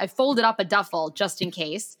I folded up a duffel just in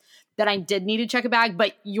case that I did need to check a bag.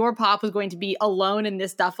 But your pop was going to be alone in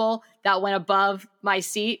this duffel that went above my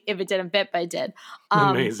seat if it didn't fit, but it did.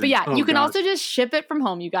 Amazing. But yeah, you can also just ship it from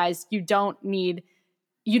home, you guys. You don't need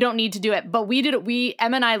to do it. But we did it.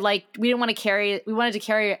 Emma and I we didn't want to carry. We wanted to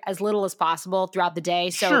carry as little as possible throughout the day.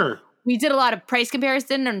 So we did a lot of price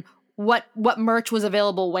comparison and what merch was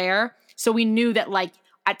available where. So we knew that like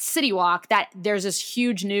at City Walk that there's this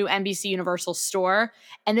huge new NBC Universal store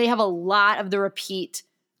and they have a lot of the repeat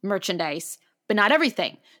merchandise, but not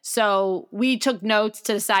everything. So we took notes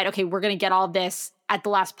to decide, okay, we're going to get all this at the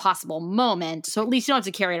last possible moment. So at least you don't have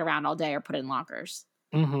to carry it around all day or put it in lockers.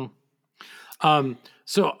 Mm-hmm.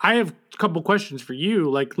 So I have a couple questions for you.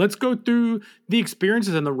 Like, let's go through the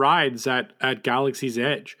experiences and the rides at Galaxy's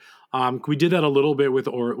Edge. We did that a little bit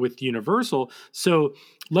with Universal. So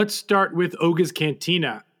let's start with Olga's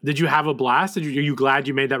Cantina. Did you have a blast? Are you glad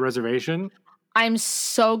you made that reservation? I'm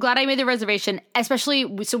so glad I made the reservation,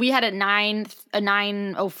 especially, so we had a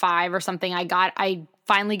 9:05 or something. I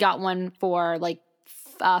finally got one for like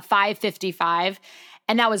 5:55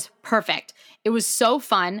 and that was perfect. It was so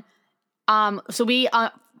fun. So we,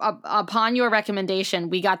 upon your recommendation,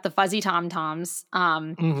 we got the fuzzy Tauntauns,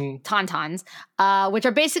 which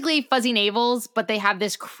are basically fuzzy navels, but they have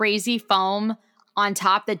this crazy foam on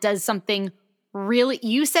top that does something really,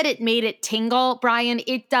 you said it made it tingle, Brian.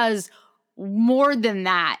 It does more than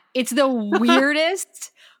that. It's the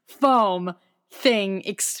weirdest foam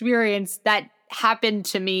experience that happened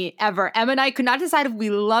to me ever. Emma and I could not decide if we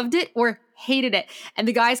loved it or hated it. And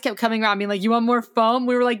the guys kept coming around being like, you want more foam?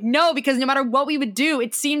 We were like, no, because no matter what we would do,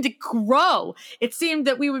 it seemed to grow. It seemed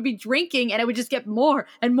that we would be drinking and it would just get more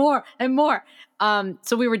and more and more.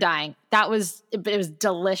 So we were dying. It was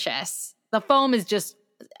delicious. The foam is just,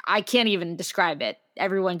 I can't even describe it.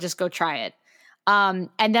 Everyone just go try it. And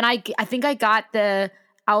then I think I got the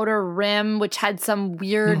outer rim, which had some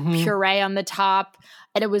weird puree on the top,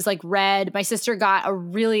 and it was like red. My sister got a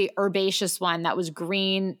really herbaceous one that was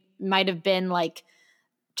green. Might have been like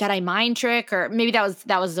Jedi Mind Trick, or maybe that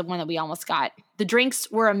was the one that we almost got. The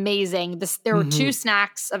drinks were amazing. There were 2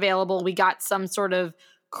 snacks available. We got some sort of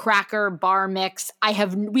cracker bar mix.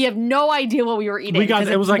 We have no idea what we were eating.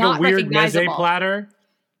 It was like a weird meze platter.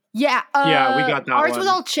 Yeah. Yeah, we got that ours one. was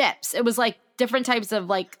all chips. It was like different types of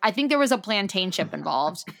like, I think there was a plantain chip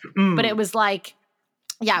involved, but it was like,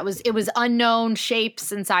 yeah, it was unknown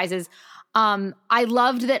shapes and sizes. I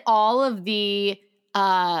loved that all of the,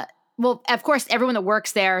 well, of course, everyone that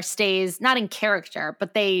works there stays not in character,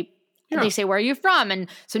 but they say, where are you from? And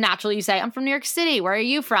so naturally you say, I'm from New York City. Where are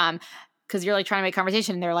you from? Because you're like trying to make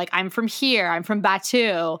conversation. And they're like, I'm from here. I'm from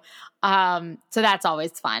Batu. So that's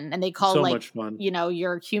always fun. And they call so like, much fun. you know,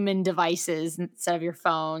 your human devices instead of your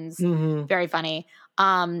phones. Very funny.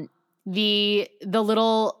 The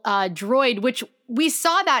little droid, which we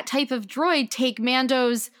saw that type of droid take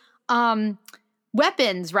Mando's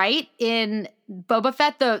weapons, right? In Boba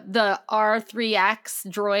Fett, the R3X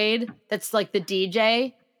droid that's like the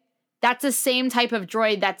DJ. That's the same type of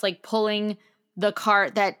droid that's like pulling the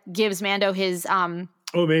cart that gives Mando his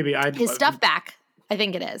his stuff back. I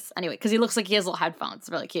think it is. Anyway, because he looks like he has little headphones. It's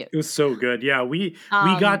really cute. It was so good. Yeah, we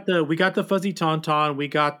got the fuzzy tauntaun, we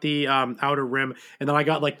got the outer rim, and then I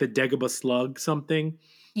got like the Dagobah slug something.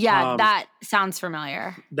 Yeah, that sounds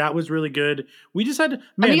familiar. That was really good. We just had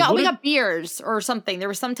we got beers or something. There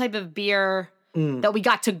was some type of beer that we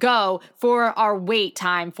got to go for our wait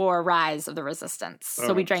time for Rise of the Resistance.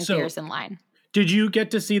 So we drank beers in line. Did you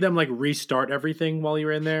get to see them like restart everything while you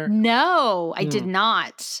were in there? No, I did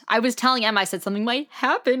not. I was telling Emma, I said something might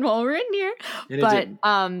happen while we're in here, but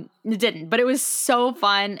it didn't. But it was so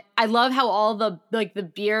fun. I love how all the like the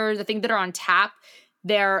beers, I think that are on tap,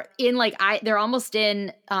 they're in like they're almost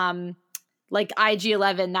in like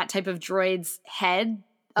IG-11, that type of droid's head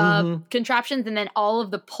contraptions, and then all of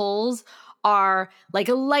the pulls are like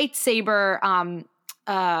a lightsaber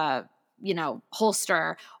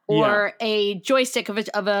holster or a joystick of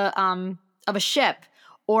a ship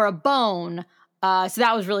or a bone. So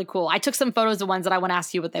that was really cool. I took some photos of ones that I want to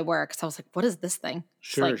ask you what they were, because I was like, what is this thing?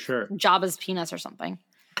 Sure. Jabba's penis or something.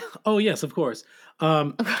 Oh yes, of course.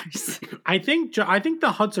 Of course. I think the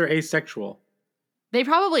Hutts are asexual. They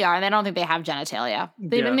probably are, and I don't think they have genitalia.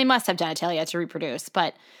 They must have genitalia to reproduce,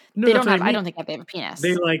 but No, they don't have. I don't think they have a penis.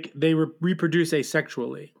 They reproduce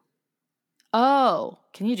asexually. Oh,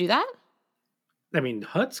 can you do that? I mean,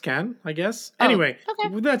 Hutts can, I guess. Oh, Anyway,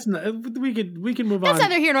 okay. That's not, we can move That's on.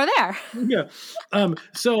 neither here nor there. Yeah.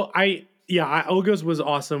 So Oga's was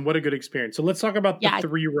awesome. What a good experience. So let's talk about the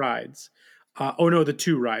 3 rides. The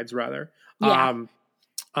 2 rides rather. Yeah.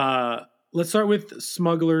 Let's start with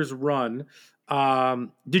Smuggler's Run.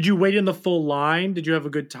 Did you wait in the full line? Did you have a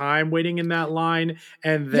good time waiting in that line?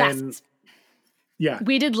 And then Yes. Yeah.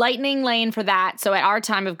 We did Lightning Lane for that. So at our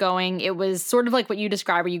time of going, it was sort of like what you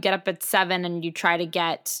described, where you get up at 7 and you try to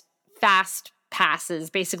get fast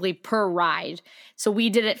passes basically per ride. So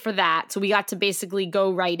we did it for that. So we got to basically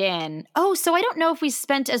go right in. Oh, so I don't know if we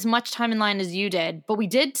spent as much time in line as you did, but we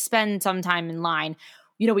did spend some time in line.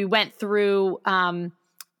 You know, we went through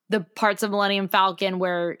the parts of Millennium Falcon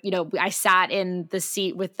where, you know, I sat in the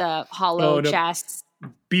seat with the hollow chests.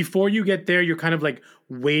 Before you get there, you're kind of like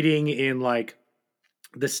waiting in like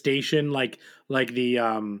the station, like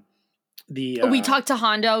the we talked to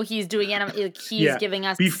Hondo. He's doing he's giving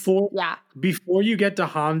us before you get to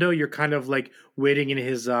Hondo, you're kind of like waiting in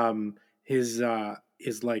his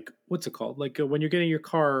like, what's it called? Like when you're getting your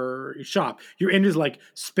car shop, you're in his like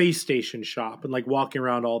space station shop and like walking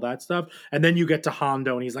around all that stuff. And then you get to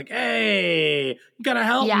Hondo and he's like, hey, you gotta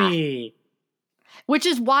help me. Which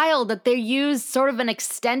is wild that they use sort of an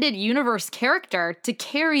extended universe character to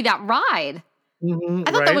carry that ride.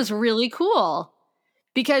 I thought that was really cool,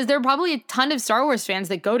 because there are probably a ton of Star Wars fans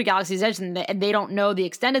that go to Galaxy's Edge and they don't know the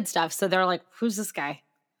extended stuff. So they're like, who's this guy?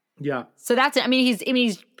 Yeah. So that's it. I mean,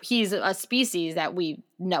 he's a species that we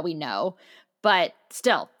know, but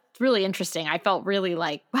still, it's really interesting. I felt really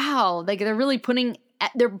like, wow, like they're really putting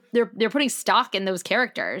stock in those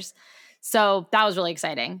characters. So that was really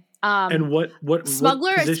exciting. And what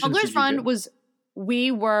Smuggler's Run was, we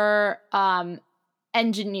were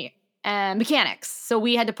mechanics. So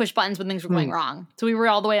we had to push buttons when things were going wrong. So we were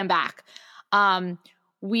all the way in back.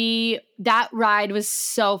 That ride was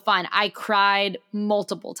so fun. I cried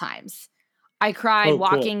multiple times. I cried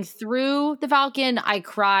walking through the Falcon. I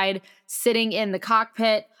cried sitting in the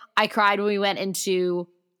cockpit. I cried when we went into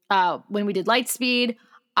when we did Lightspeed.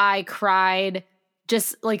 I cried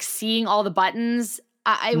just like seeing all the buttons.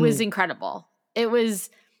 It was incredible. It was,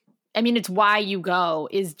 I mean, it's why you go,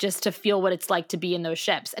 is just to feel what it's like to be in those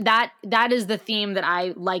ships. That is the theme that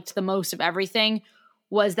I liked the most of everything,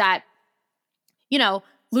 was that, you know,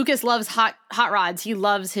 Lucas loves hot rods. He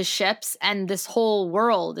loves his ships, and this whole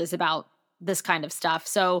world is about this kind of stuff.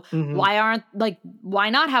 So why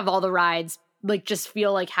not have all the rides like just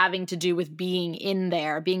feel like having to do with being in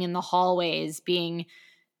there, being in the hallways,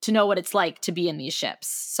 to know what it's like to be in these ships.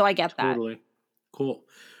 So I get that. Totally. Cool.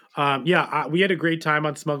 We had a great time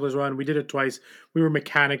on Smuggler's Run. We did it twice. We were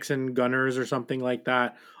mechanics and gunners or something like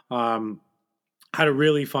that. Had a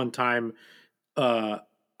really fun time. I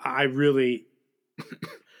really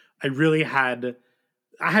had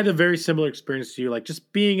a very similar experience to you, like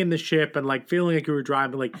just being in the ship and like feeling like you were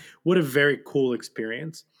driving. Like, what a very cool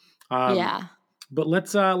experience. But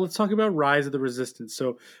let's talk about Rise of the Resistance.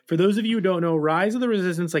 So for those of you who don't know, Rise of the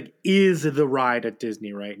Resistance like is the ride at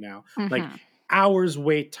Disney right now. Like hours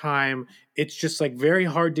wait time. It's just like very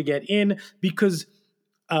hard to get in because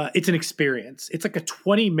it's an experience. It's like a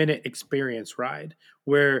 20-minute experience ride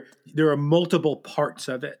where there are multiple parts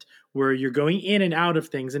of it, where you're going in and out of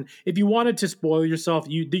things. And if you wanted to spoil yourself,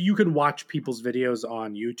 you can watch people's videos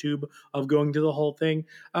on YouTube of going to the whole thing.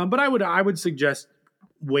 But I would suggest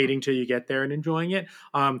waiting till you get there and enjoying it.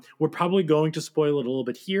 We're probably going to spoil it a little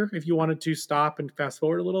bit here if you wanted to stop and fast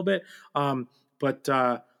forward a little bit.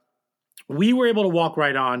 But we were able to walk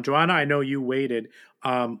right on. Joanna, I know you waited.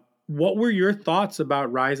 What were your thoughts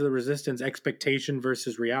about Rise of the Resistance, expectation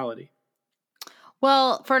versus reality?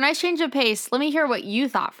 Well, for a nice change of pace, let me hear what you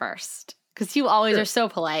thought first, because you always are so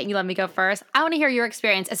polite and you let me go first. I want to hear your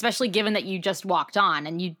experience, especially given that you just walked on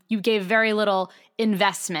and you gave very little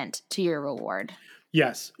investment to your reward.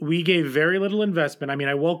 Yes, we gave very little investment. I mean,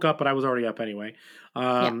 I woke up, but I was already up anyway.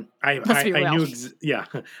 I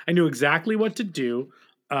knew exactly what to do.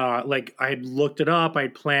 Like I had looked it up, I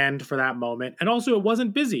had planned for that moment, and also it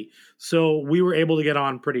wasn't busy, so we were able to get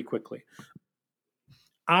on pretty quickly.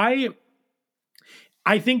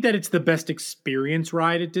 I think that it's the best experience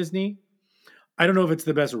ride at Disney. I don't know if it's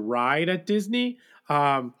the best ride at Disney.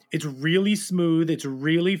 It's really smooth. It's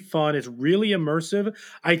really fun. It's really immersive.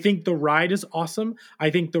 I think the ride is awesome. I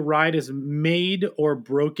think the ride is made or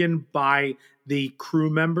broken by the crew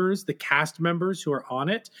members, the cast members who are on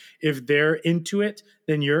it. If they're into it,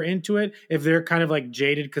 then you're into it. If they're kind of like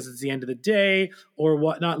jaded because it's the end of the day or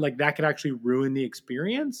whatnot, like that could actually ruin the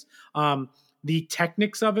experience. The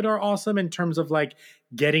techniques of it are awesome in terms of like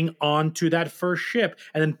getting onto that first ship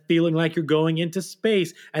and then feeling like you're going into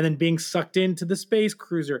space and then being sucked into the space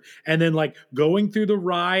cruiser and then like going through the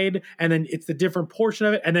ride and then it's the different portion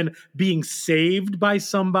of it and then being saved by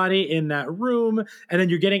somebody in that room and then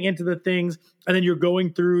you're getting into the things and then you're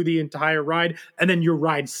going through the entire ride and then your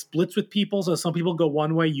ride splits with people. So some people go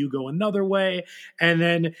one way, you go another way. And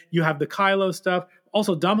then you have the Kylo stuff.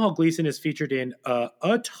 Also, Domhnall Gleeson is featured in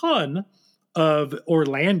a ton of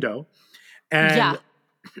Orlando. And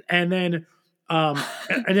then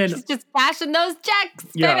He's just cashing those checks,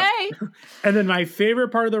 baby. And then my favorite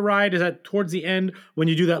part of the ride is that towards the end when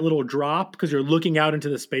you do that little drop because you're looking out into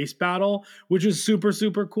the space battle, which is super,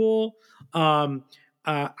 super cool. I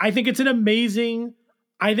think it's an amazing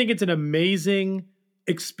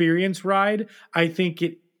experience ride. I think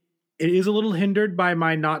it is a little hindered by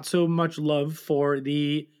my not so much love for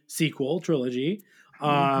the sequel trilogy.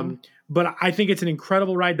 But I think it's an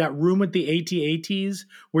incredible ride. That room with the AT-ATs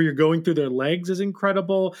where you're going through their legs is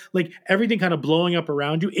incredible. Like everything kind of blowing up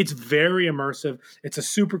around you. It's very immersive. It's a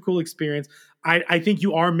super cool experience. I think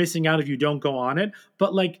you are missing out if you don't go on it.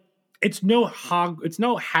 But like it's no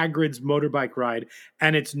Hagrid's motorbike ride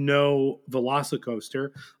and it's no Velocicoaster.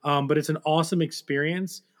 But it's an awesome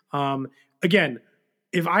experience. Again,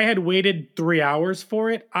 if I had waited 3 hours for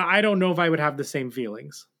it, I don't know if I would have the same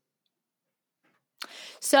feelings.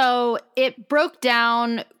 So it broke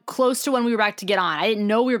down close to when we were about to get on. I didn't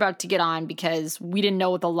know we were about to get on because we didn't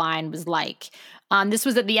know what the line was like. This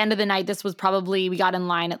was at the end of the night. This was probably, we got in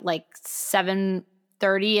line at like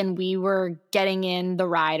 7:30 and we were getting in the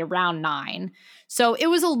ride around 9. So it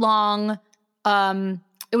was a long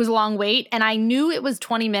wait. And I knew it was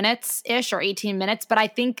 20 minutes-ish or 18 minutes, but I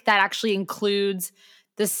think that actually includes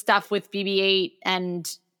the stuff with BB-8 and,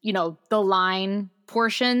 you know, the line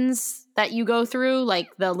portions that you go through,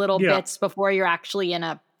 like the little bits before you're actually in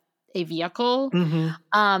a vehicle.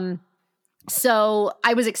 So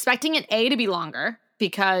I was expecting it to be longer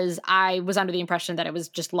because I was under the impression that it was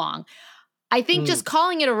just long. I think just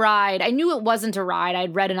calling it a ride, I knew it wasn't a ride.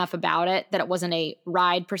 I'd read enough about it that it wasn't a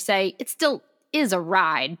ride per se. It still is a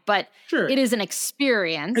ride, but it is an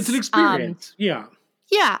experience. It's an experience. Yeah.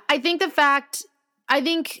 Yeah. I think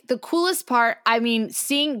the coolest part, I mean,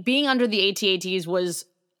 being under the AT-ATs was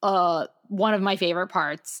one of my favorite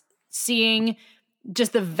parts. Seeing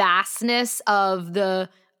just the vastness of the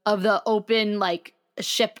open, like,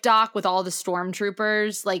 ship dock with all the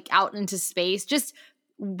stormtroopers, like, out into space, just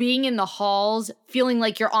being in the halls, feeling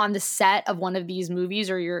like you're on the set of one of these movies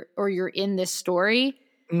or you're in this story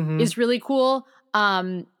is really cool.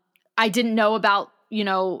 I didn't know about,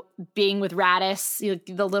 being with Radis,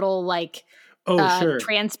 the little like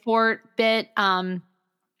transport bit.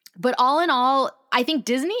 But all in all, I think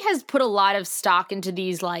Disney has put a lot of stock into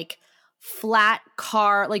these like flat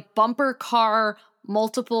car, like bumper car,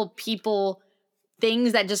 multiple people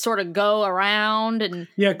things that just sort of go around and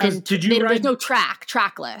because there's no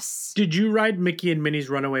trackless. Did you ride Mickey and Minnie's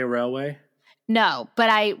Runaway Railway? No, but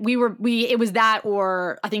it was that,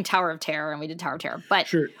 or I think Tower of Terror, and we did Tower of Terror.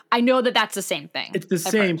 But I know that that's the same thing. It's the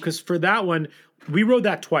same, because for that one, we rode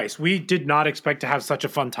that twice. We did not expect to have such a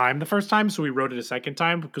fun time the first time, so we rode it a second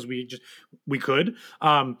time because we could.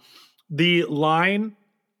 The line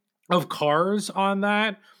of cars on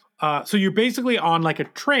that. So you're basically on like a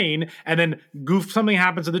train, and then something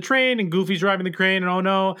happens to the train, and Goofy's driving the train, and oh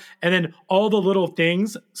no, and then all the little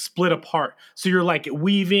things split apart. So you're like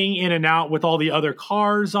weaving in and out with all the other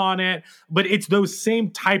cars on it, but it's those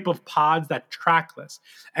same type of pods that trackless,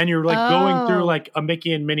 and you're like going through like a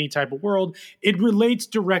Mickey and Minnie type of world. It relates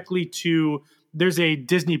directly to. There's a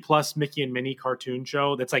Disney Plus Mickey and Minnie cartoon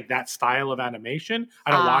show that's like that style of animation.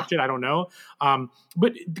 I don't watch it. I don't know.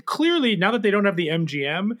 But clearly, now that they don't have the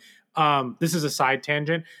MGM, this is a side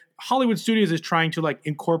tangent. Hollywood Studios is trying to like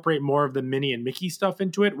incorporate more of the Minnie and Mickey stuff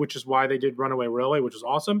into it, which is why they did Runaway Railway, which is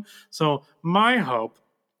awesome. So my hope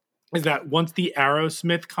is that once the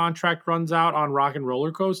Aerosmith contract runs out on Rock and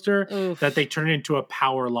Roller Coaster, that they turn it into a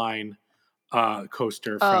Powerline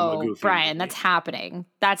coaster from a Goofy Brian, movie. that's happening.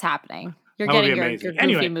 That's happening. You're That getting your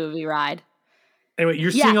Goofy movie ride. Anyway, you're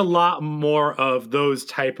seeing a lot more of those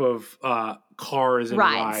type of cars and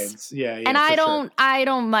rides. Yeah, and I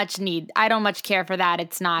don't much care for that.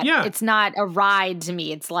 It's not a ride to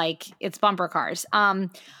me. It's like it's bumper cars.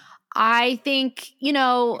 I think, the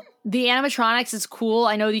animatronics is cool.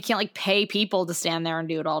 I know you can't like pay people to stand there and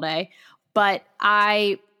do it all day, but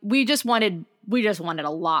we just wanted a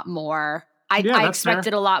lot more. I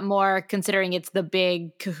expected a lot more, considering it's the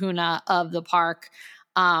big kahuna of the park.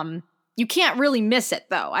 You can't really miss it,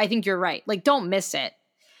 though. I think you're right. Like, don't miss it.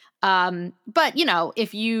 But,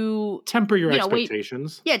 if you... Temper your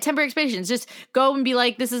expectations. Temper your expectations. Just go and be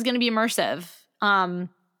like, this is going to be immersive. I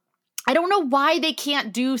don't know why they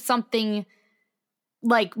can't do something,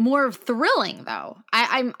 like, more thrilling, though.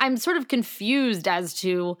 I'm sort of confused as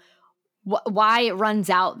to... why it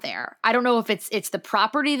runs out there. I don't know if it's the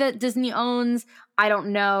property that Disney owns. I don't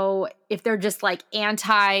know if they're just like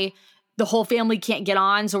the whole family can't get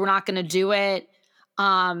on, so we're not going to do it.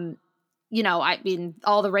 I mean,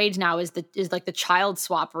 all the rage now is like the child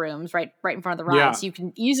swap rooms right in front of the rides. So you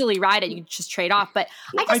can easily ride it. You can just trade off. But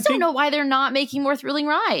I don't know why they're not making more thrilling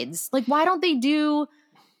rides. Like, why don't they do...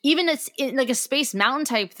 Even it's like a Space Mountain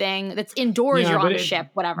type thing that's indoors, you're on a ship,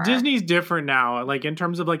 whatever. Disney's different now, like in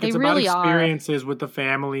terms of like it's about experiences with the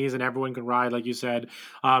families and everyone can ride, like you said.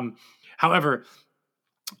 However,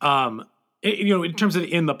 in terms of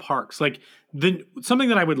in the parks, like something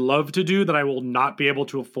that I would love to do that I will not be able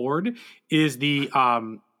to afford is the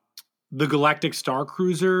Galactic Star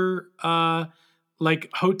Cruiser like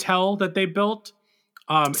hotel that they built.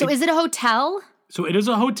 So is it a hotel? So it is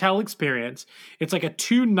a hotel experience. It's like a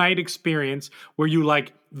 2-night experience where you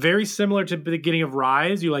like, very similar to the beginning of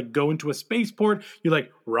Rise, you like go into a spaceport, you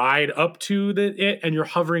like ride up to it, and you're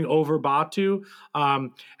hovering over Batuu.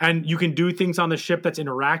 And you can do things on the ship that's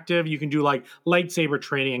interactive. You can do like lightsaber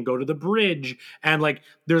training and go to the bridge. And like,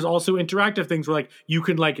 there's also interactive things where like you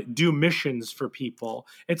can like do missions for people.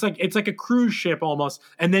 It's like a cruise ship almost.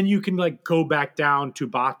 And then you can like go back down to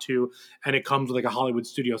Batuu, and it comes with like a Hollywood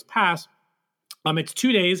Studios pass. It's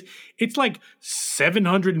 2 days. It's like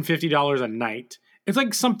 $750 a night. It's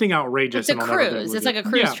like something outrageous. It's a cruise. It's like a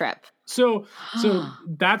cruise trip. So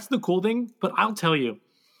that's the cool thing. But I'll tell you,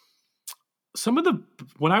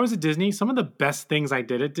 when I was at Disney, some of the best things I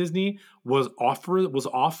did at Disney was off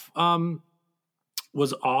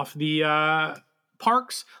the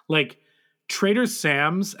parks. Like Trader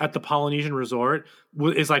Sam's at the Polynesian Resort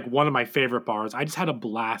is like one of my favorite bars. I just had a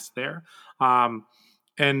blast there.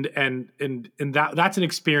 and that's an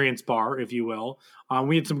experience bar, if you will.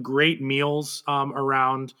 We had some great meals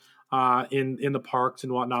around in the parks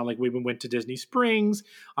and whatnot. Like we went to Disney Springs,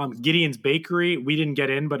 Gideon's Bakery. We didn't get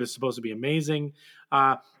in, but it's supposed to be amazing.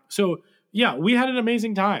 So yeah, we had an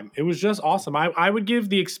amazing time. It was just awesome. I would give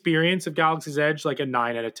the experience of Galaxy's Edge like a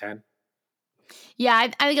 9 out of 10. Yeah, I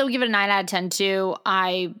think I would give it a 9 out of 10 too.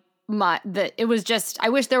 It was just, I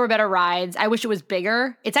wish there were better rides. I wish it was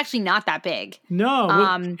bigger. It's actually not that big.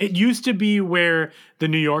 No, it used to be where the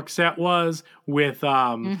New York set was with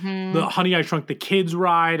the Honey, I Shrunk the Kids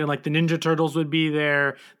ride, and like the Ninja Turtles would be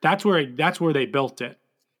there. That's where they built it.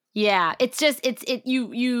 Yeah, it's just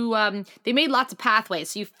they made lots of pathways,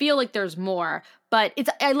 so you feel like there's more. But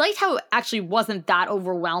I liked how it actually wasn't that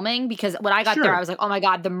overwhelming, because when I got there, I was like, oh my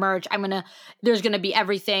God, the merch, there's gonna be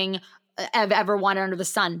everything I've ever wanted under the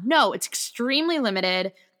sun. No, it's extremely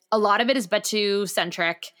limited. A lot of it is Batuu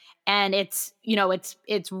centric, and it's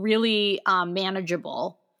really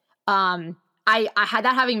manageable. I had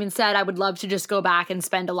that having been said, I would love to just go back and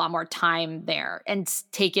spend a lot more time there and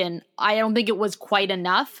I don't think it was quite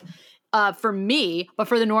enough for me, but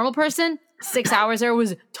for the normal person, 6 hours there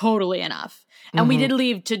was totally enough. And we did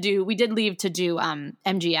leave to do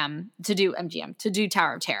MGM, to do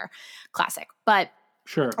Tower of Terror Classic. But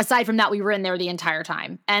sure, aside from that, we were in there the entire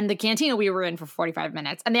time. And the cantina we were in for 45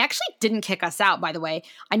 minutes. And they actually didn't kick us out, by the way.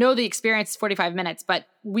 I know the experience is 45 minutes, but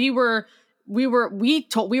we were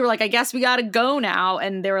like, I guess we gotta go now,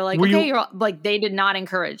 and they were like, they did not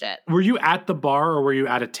encourage it. Were you at the bar or were you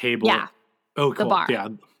at a table? Yeah. Oh, cool. The bar.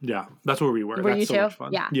 Yeah, that's where we were. Were that's you so too? much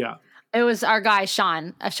fun. Yeah. It was our guy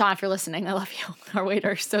Sean. Sean, if you're listening, I love you. Our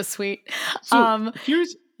waiter, so sweet. So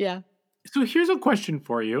here's a question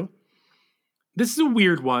for you. This is a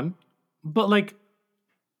weird one, but like,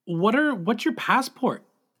 what's your passport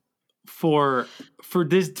for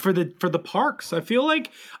the parks? I feel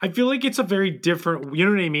like it's a very different, you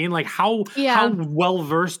know what I mean? Like how well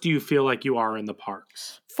versed do you feel like you are in the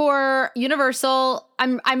parks? For Universal,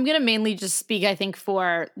 I'm going to mainly just speak, I think,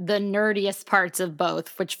 for the nerdiest parts of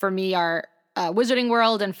both, which for me are Wizarding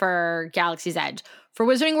World and for Galaxy's Edge. For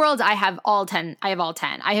Wizarding World, I have all 10. I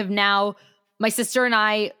have now, my sister and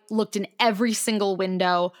I looked in every single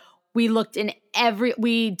window. We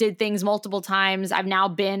did things multiple times. I've now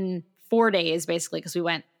been 4 days, basically, because we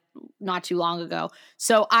went not too long ago.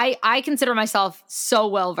 So I consider myself so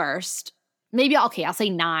well-versed. Maybe, I'll say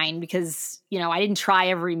 9, because, I didn't try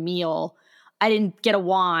every meal. I didn't get a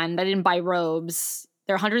wand. I didn't buy robes.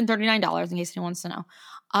 They're $139, in case anyone wants to know.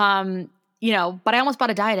 But I almost bought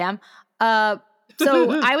a diadem.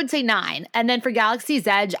 So I would say 9. And then for Galaxy's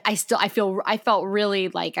Edge, I felt really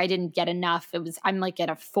like I didn't get enough. I'm like at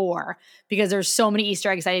a 4, because there's so many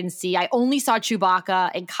Easter eggs I didn't see. I only saw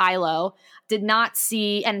Chewbacca and Kylo. Did not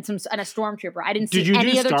see and a Stormtrooper. I didn't see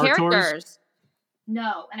any other characters. Tours?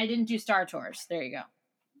 No, and I didn't do Star Tours. There you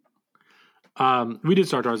go. We did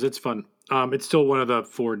Star Tours. It's fun. It's still one of the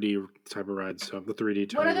 4D type of rides, so the 3D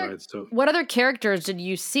type of rides. So, what other characters did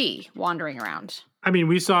you see wandering around? I mean,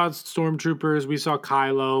 we saw Stormtroopers, we saw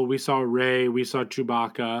Kylo, we saw Rey, we saw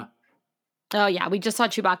Chewbacca. Oh yeah, we just saw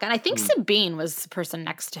Chewbacca, and I think Sabine was the person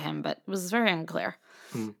next to him, but it was very unclear.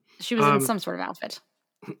 She was in some sort of outfit.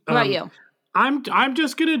 What about you? I'm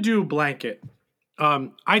just gonna do blanket.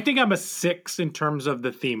 I think I'm a 6 in terms of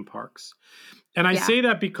the theme parks. And I say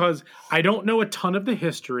that because I don't know a ton of the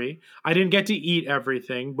history. I didn't get to eat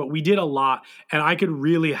everything, but we did a lot, and I could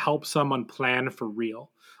really help someone plan for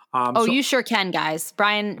real. You sure can, guys.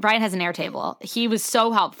 Brian has an Airtable. He was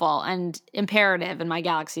so helpful and imperative in my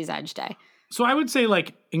Galaxy's Edge day. So I would say,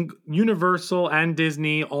 like, in Universal and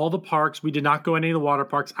Disney, all the parks, we did not go any of the water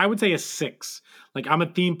parks. I would say a 6. Like, I'm a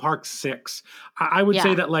theme park 6. I would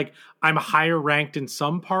say that, like, I'm higher ranked in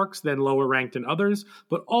some parks than lower ranked in others.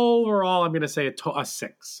 But overall, I'm going to say a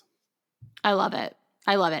 6. I love it.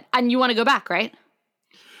 And you want to go back, right?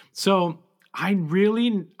 So I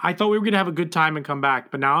thought we were going to have a good time and come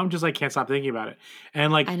back. But now I'm just, like, can't stop thinking about it.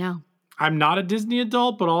 And, like, I know. I'm not a Disney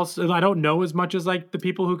adult, but also I don't know as much as like the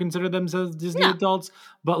people who consider themselves Disney adults.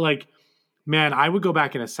 But like, man, I would go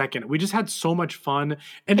back in a second. We just had so much fun.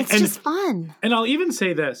 And it's just fun. And I'll even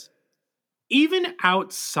say this, even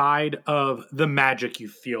outside of the magic you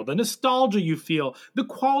feel, the nostalgia you feel, the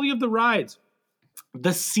quality of the rides,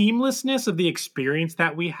 the seamlessness of the experience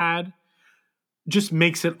that we had just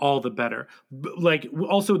makes it all the better. Like,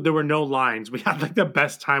 also, there were no lines. We had like the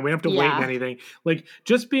best time. We didn't have to wait in anything. Like,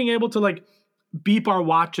 just being able to like beep our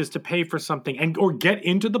watches to pay for something or get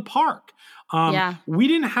into the park. We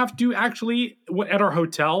didn't have to actually, at our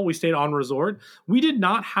hotel, we stayed on resort. We didn't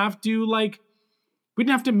have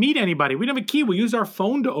to meet anybody. We didn't have a key. We used our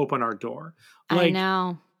phone to open our door. I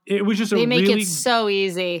know. It was just They a make really it so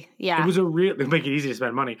easy. Yeah. It was they make it easy to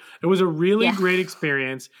spend money. It was a really great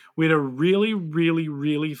experience. We had a really, really,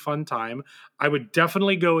 really fun time. I would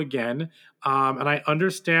definitely go again. And I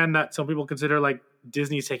understand that some people consider like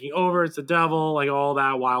Disney's taking over, it's the devil, like all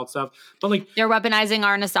that wild stuff. But like they're weaponizing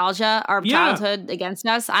our nostalgia, our childhood against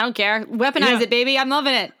us. I don't care. Weaponize it, baby. I'm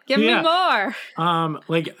loving it. Give me more.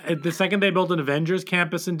 Like the second they built an Avengers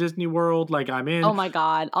campus in Disney World, like I'm in. Oh my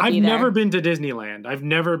God. I've never been to Disneyland. I've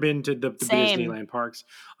never been to the Disneyland parks.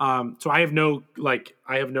 So I have no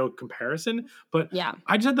comparison, but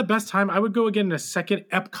I just had the best time. I would go again in a second.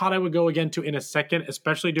 Epcot I would go again to in a second,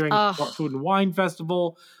 especially during Food and Wine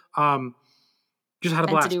Festival. Just had a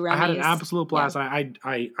blast. I had an absolute blast. Yeah.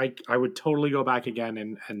 I would totally go back again,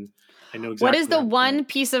 and I know exactly. What is the one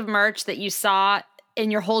piece of merch that you saw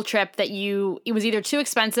in your whole trip that it was either too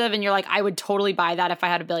expensive and you're like, I would totally buy that if I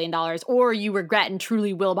had $1 billion, or you regret and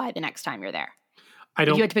truly will buy the next time you're there? I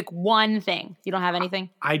don't. If you had to pick one thing, you don't have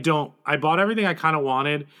anything? I don't. I bought everything I kind of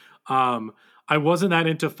wanted. I wasn't that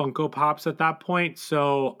into Funko Pops at that point,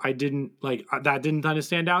 so I didn't that didn't kind of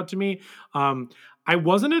stand out to me. I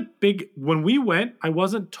wasn't when we went, I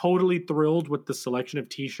wasn't totally thrilled with the selection of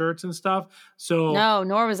t-shirts and stuff. So no,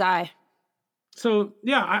 nor was I. So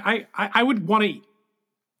yeah, I would want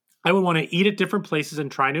to eat at different places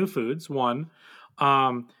and try new foods. One,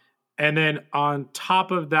 and then on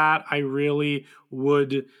top of that, I would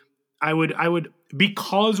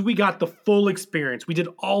because we got the full experience. We did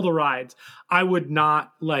all the rides. I would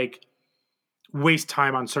not waste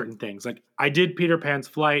time on certain things. Like I did Peter Pan's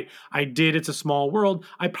Flight. I did It's a Small World.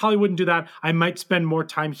 I probably wouldn't do that. I might spend more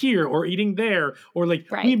time here or eating there, or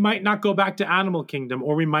we might not go back to Animal Kingdom,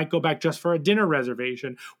 or we might go back just for a dinner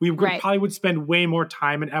reservation. We probably would spend way more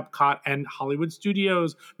time in Epcot and Hollywood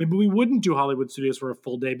Studios. Maybe we wouldn't do Hollywood Studios for a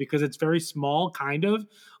full day because it's very small, kind of.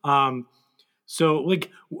 So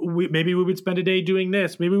maybe we would spend a day doing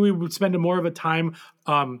this. Maybe we would spend more of a time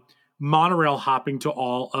monorail hopping to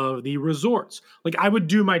all of the resorts. I would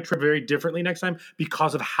do my trip very differently next time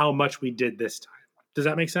because of how much we did this time. Does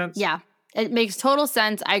that make sense? Yeah, it makes total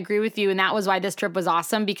sense. I agree with you. And that was why this trip was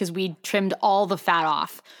awesome, because we trimmed all the fat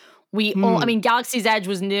off. Galaxy's Edge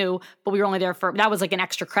was new, but we were only there that was like an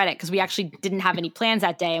extra credit because we actually didn't have any plans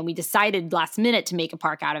that day. And we decided last minute to make a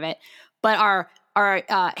park out of it. But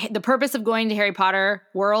the purpose of going to Harry Potter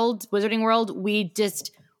World, Wizarding World, we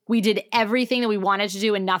did everything that we wanted to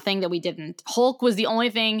do and nothing that we didn't. Hulk was the only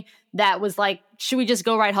thing that was like, should we just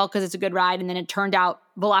go ride Hulk because it's a good ride? And then it turned out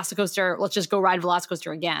Velocicoaster, let's just go ride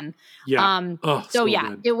Velocicoaster again. Yeah.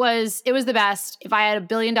 Good. It was the best. If I had $1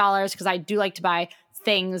 billion, because I do like to buy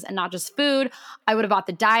things and not just food, I would have bought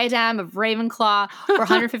the diadem of Ravenclaw for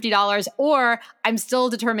 $150. Or I'm still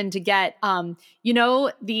determined to get, the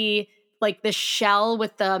shell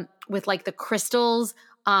with the crystals,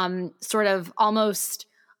 sort of almost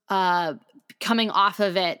coming off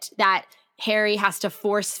of it, that Harry has to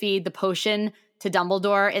force feed the potion to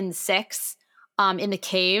Dumbledore in 6 in the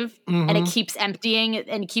cave, and it keeps emptying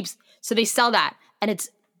and so they sell that, and it's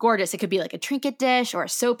gorgeous. It could be like a trinket dish or a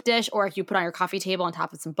soap dish, or if you put on your coffee table on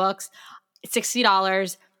top of some books. It's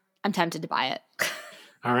 $60. I'm tempted to buy it.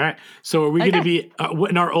 All right. So are we going to be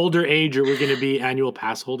in our older age, are we going to be annual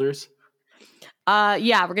pass holders?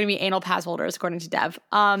 Yeah, we're gonna be anal pass holders according to Dev.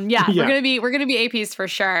 We're gonna be APs for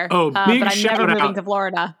sure. Oh, but I'm never moving to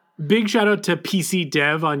Florida. Big shout out to PC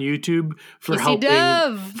Dev on YouTube for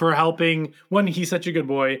helping. One, he's such a good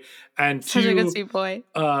boy, and such a good sweet boy.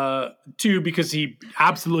 Two, because he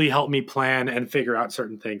absolutely helped me plan and figure out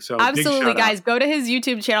certain things. So absolutely, guys, go to his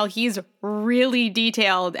YouTube channel. He's really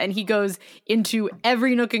detailed, and he goes into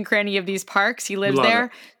every nook and cranny of these parks. He lives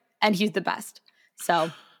there, and he's the best.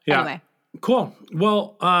 So anyway. Cool.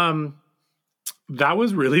 Well, that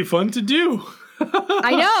was really fun to do.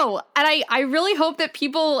 I know. And I really hope that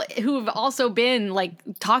people who have also been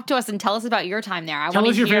talk to us and tell us about your time there. Tell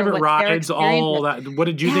us your favorite rides, all that. What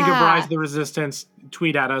did you think of Rise of the Resistance?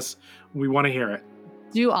 Tweet at us. We want to hear it.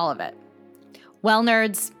 Do all of it. Well,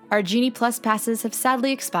 nerds, our Genie Plus passes have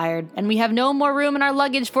sadly expired, and we have no more room in our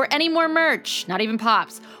luggage for any more merch, not even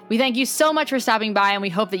Pops. We thank you so much for stopping by, and we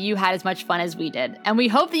hope that you had as much fun as we did. And we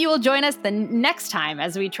hope that you will join us the next time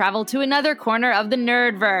as we travel to another corner of the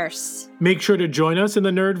Nerdverse. Make sure to join us in the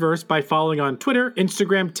Nerdverse by following on Twitter,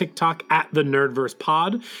 Instagram, TikTok at the Nerdverse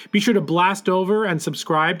Pod. Be sure to blast over and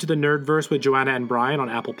subscribe to the Nerdverse with Joanna and Brian on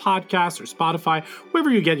Apple Podcasts or Spotify, wherever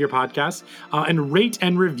you get your podcasts, and rate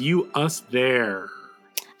and review us there.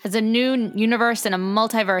 As a new universe and a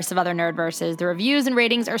multiverse of other Nerdverses, the reviews and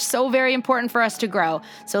ratings are so very important for us to grow.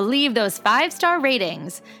 So leave those 5-star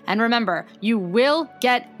ratings. And remember, you will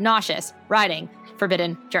get nauseous riding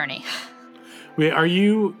Forbidden Journey. Wait, are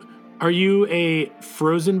you a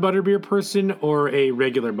frozen butterbeer person or a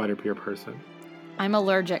regular butterbeer person? I'm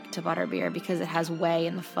allergic to butterbeer because it has whey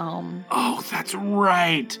in the foam. Oh, that's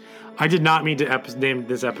right. I did not mean to name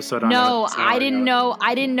this episode on No, that. I didn't know.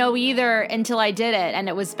 I didn't know either until I did it, and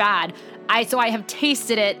it was bad. So I have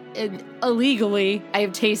tasted it illegally. I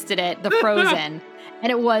have tasted it, the frozen,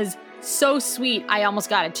 and it was so sweet. I almost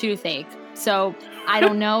got a toothache. So I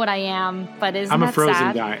don't know what I am, but isn't I'm a that frozen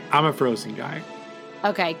sad? guy. I'm a frozen guy.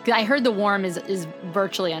 Okay, I heard the warm is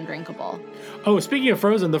virtually undrinkable. Oh, speaking of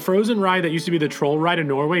frozen, the frozen ride that used to be the troll ride in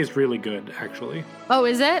Norway is really good, actually. Oh,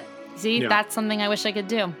 is it? See, Yeah. that's something I wish I could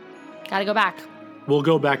do. Gotta go back. We'll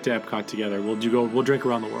go back to Epcot together. We'll drink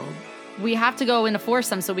around the world. We have to go in a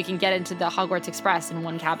foursome so we can get into the Hogwarts Express in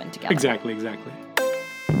one cabin together. Exactly.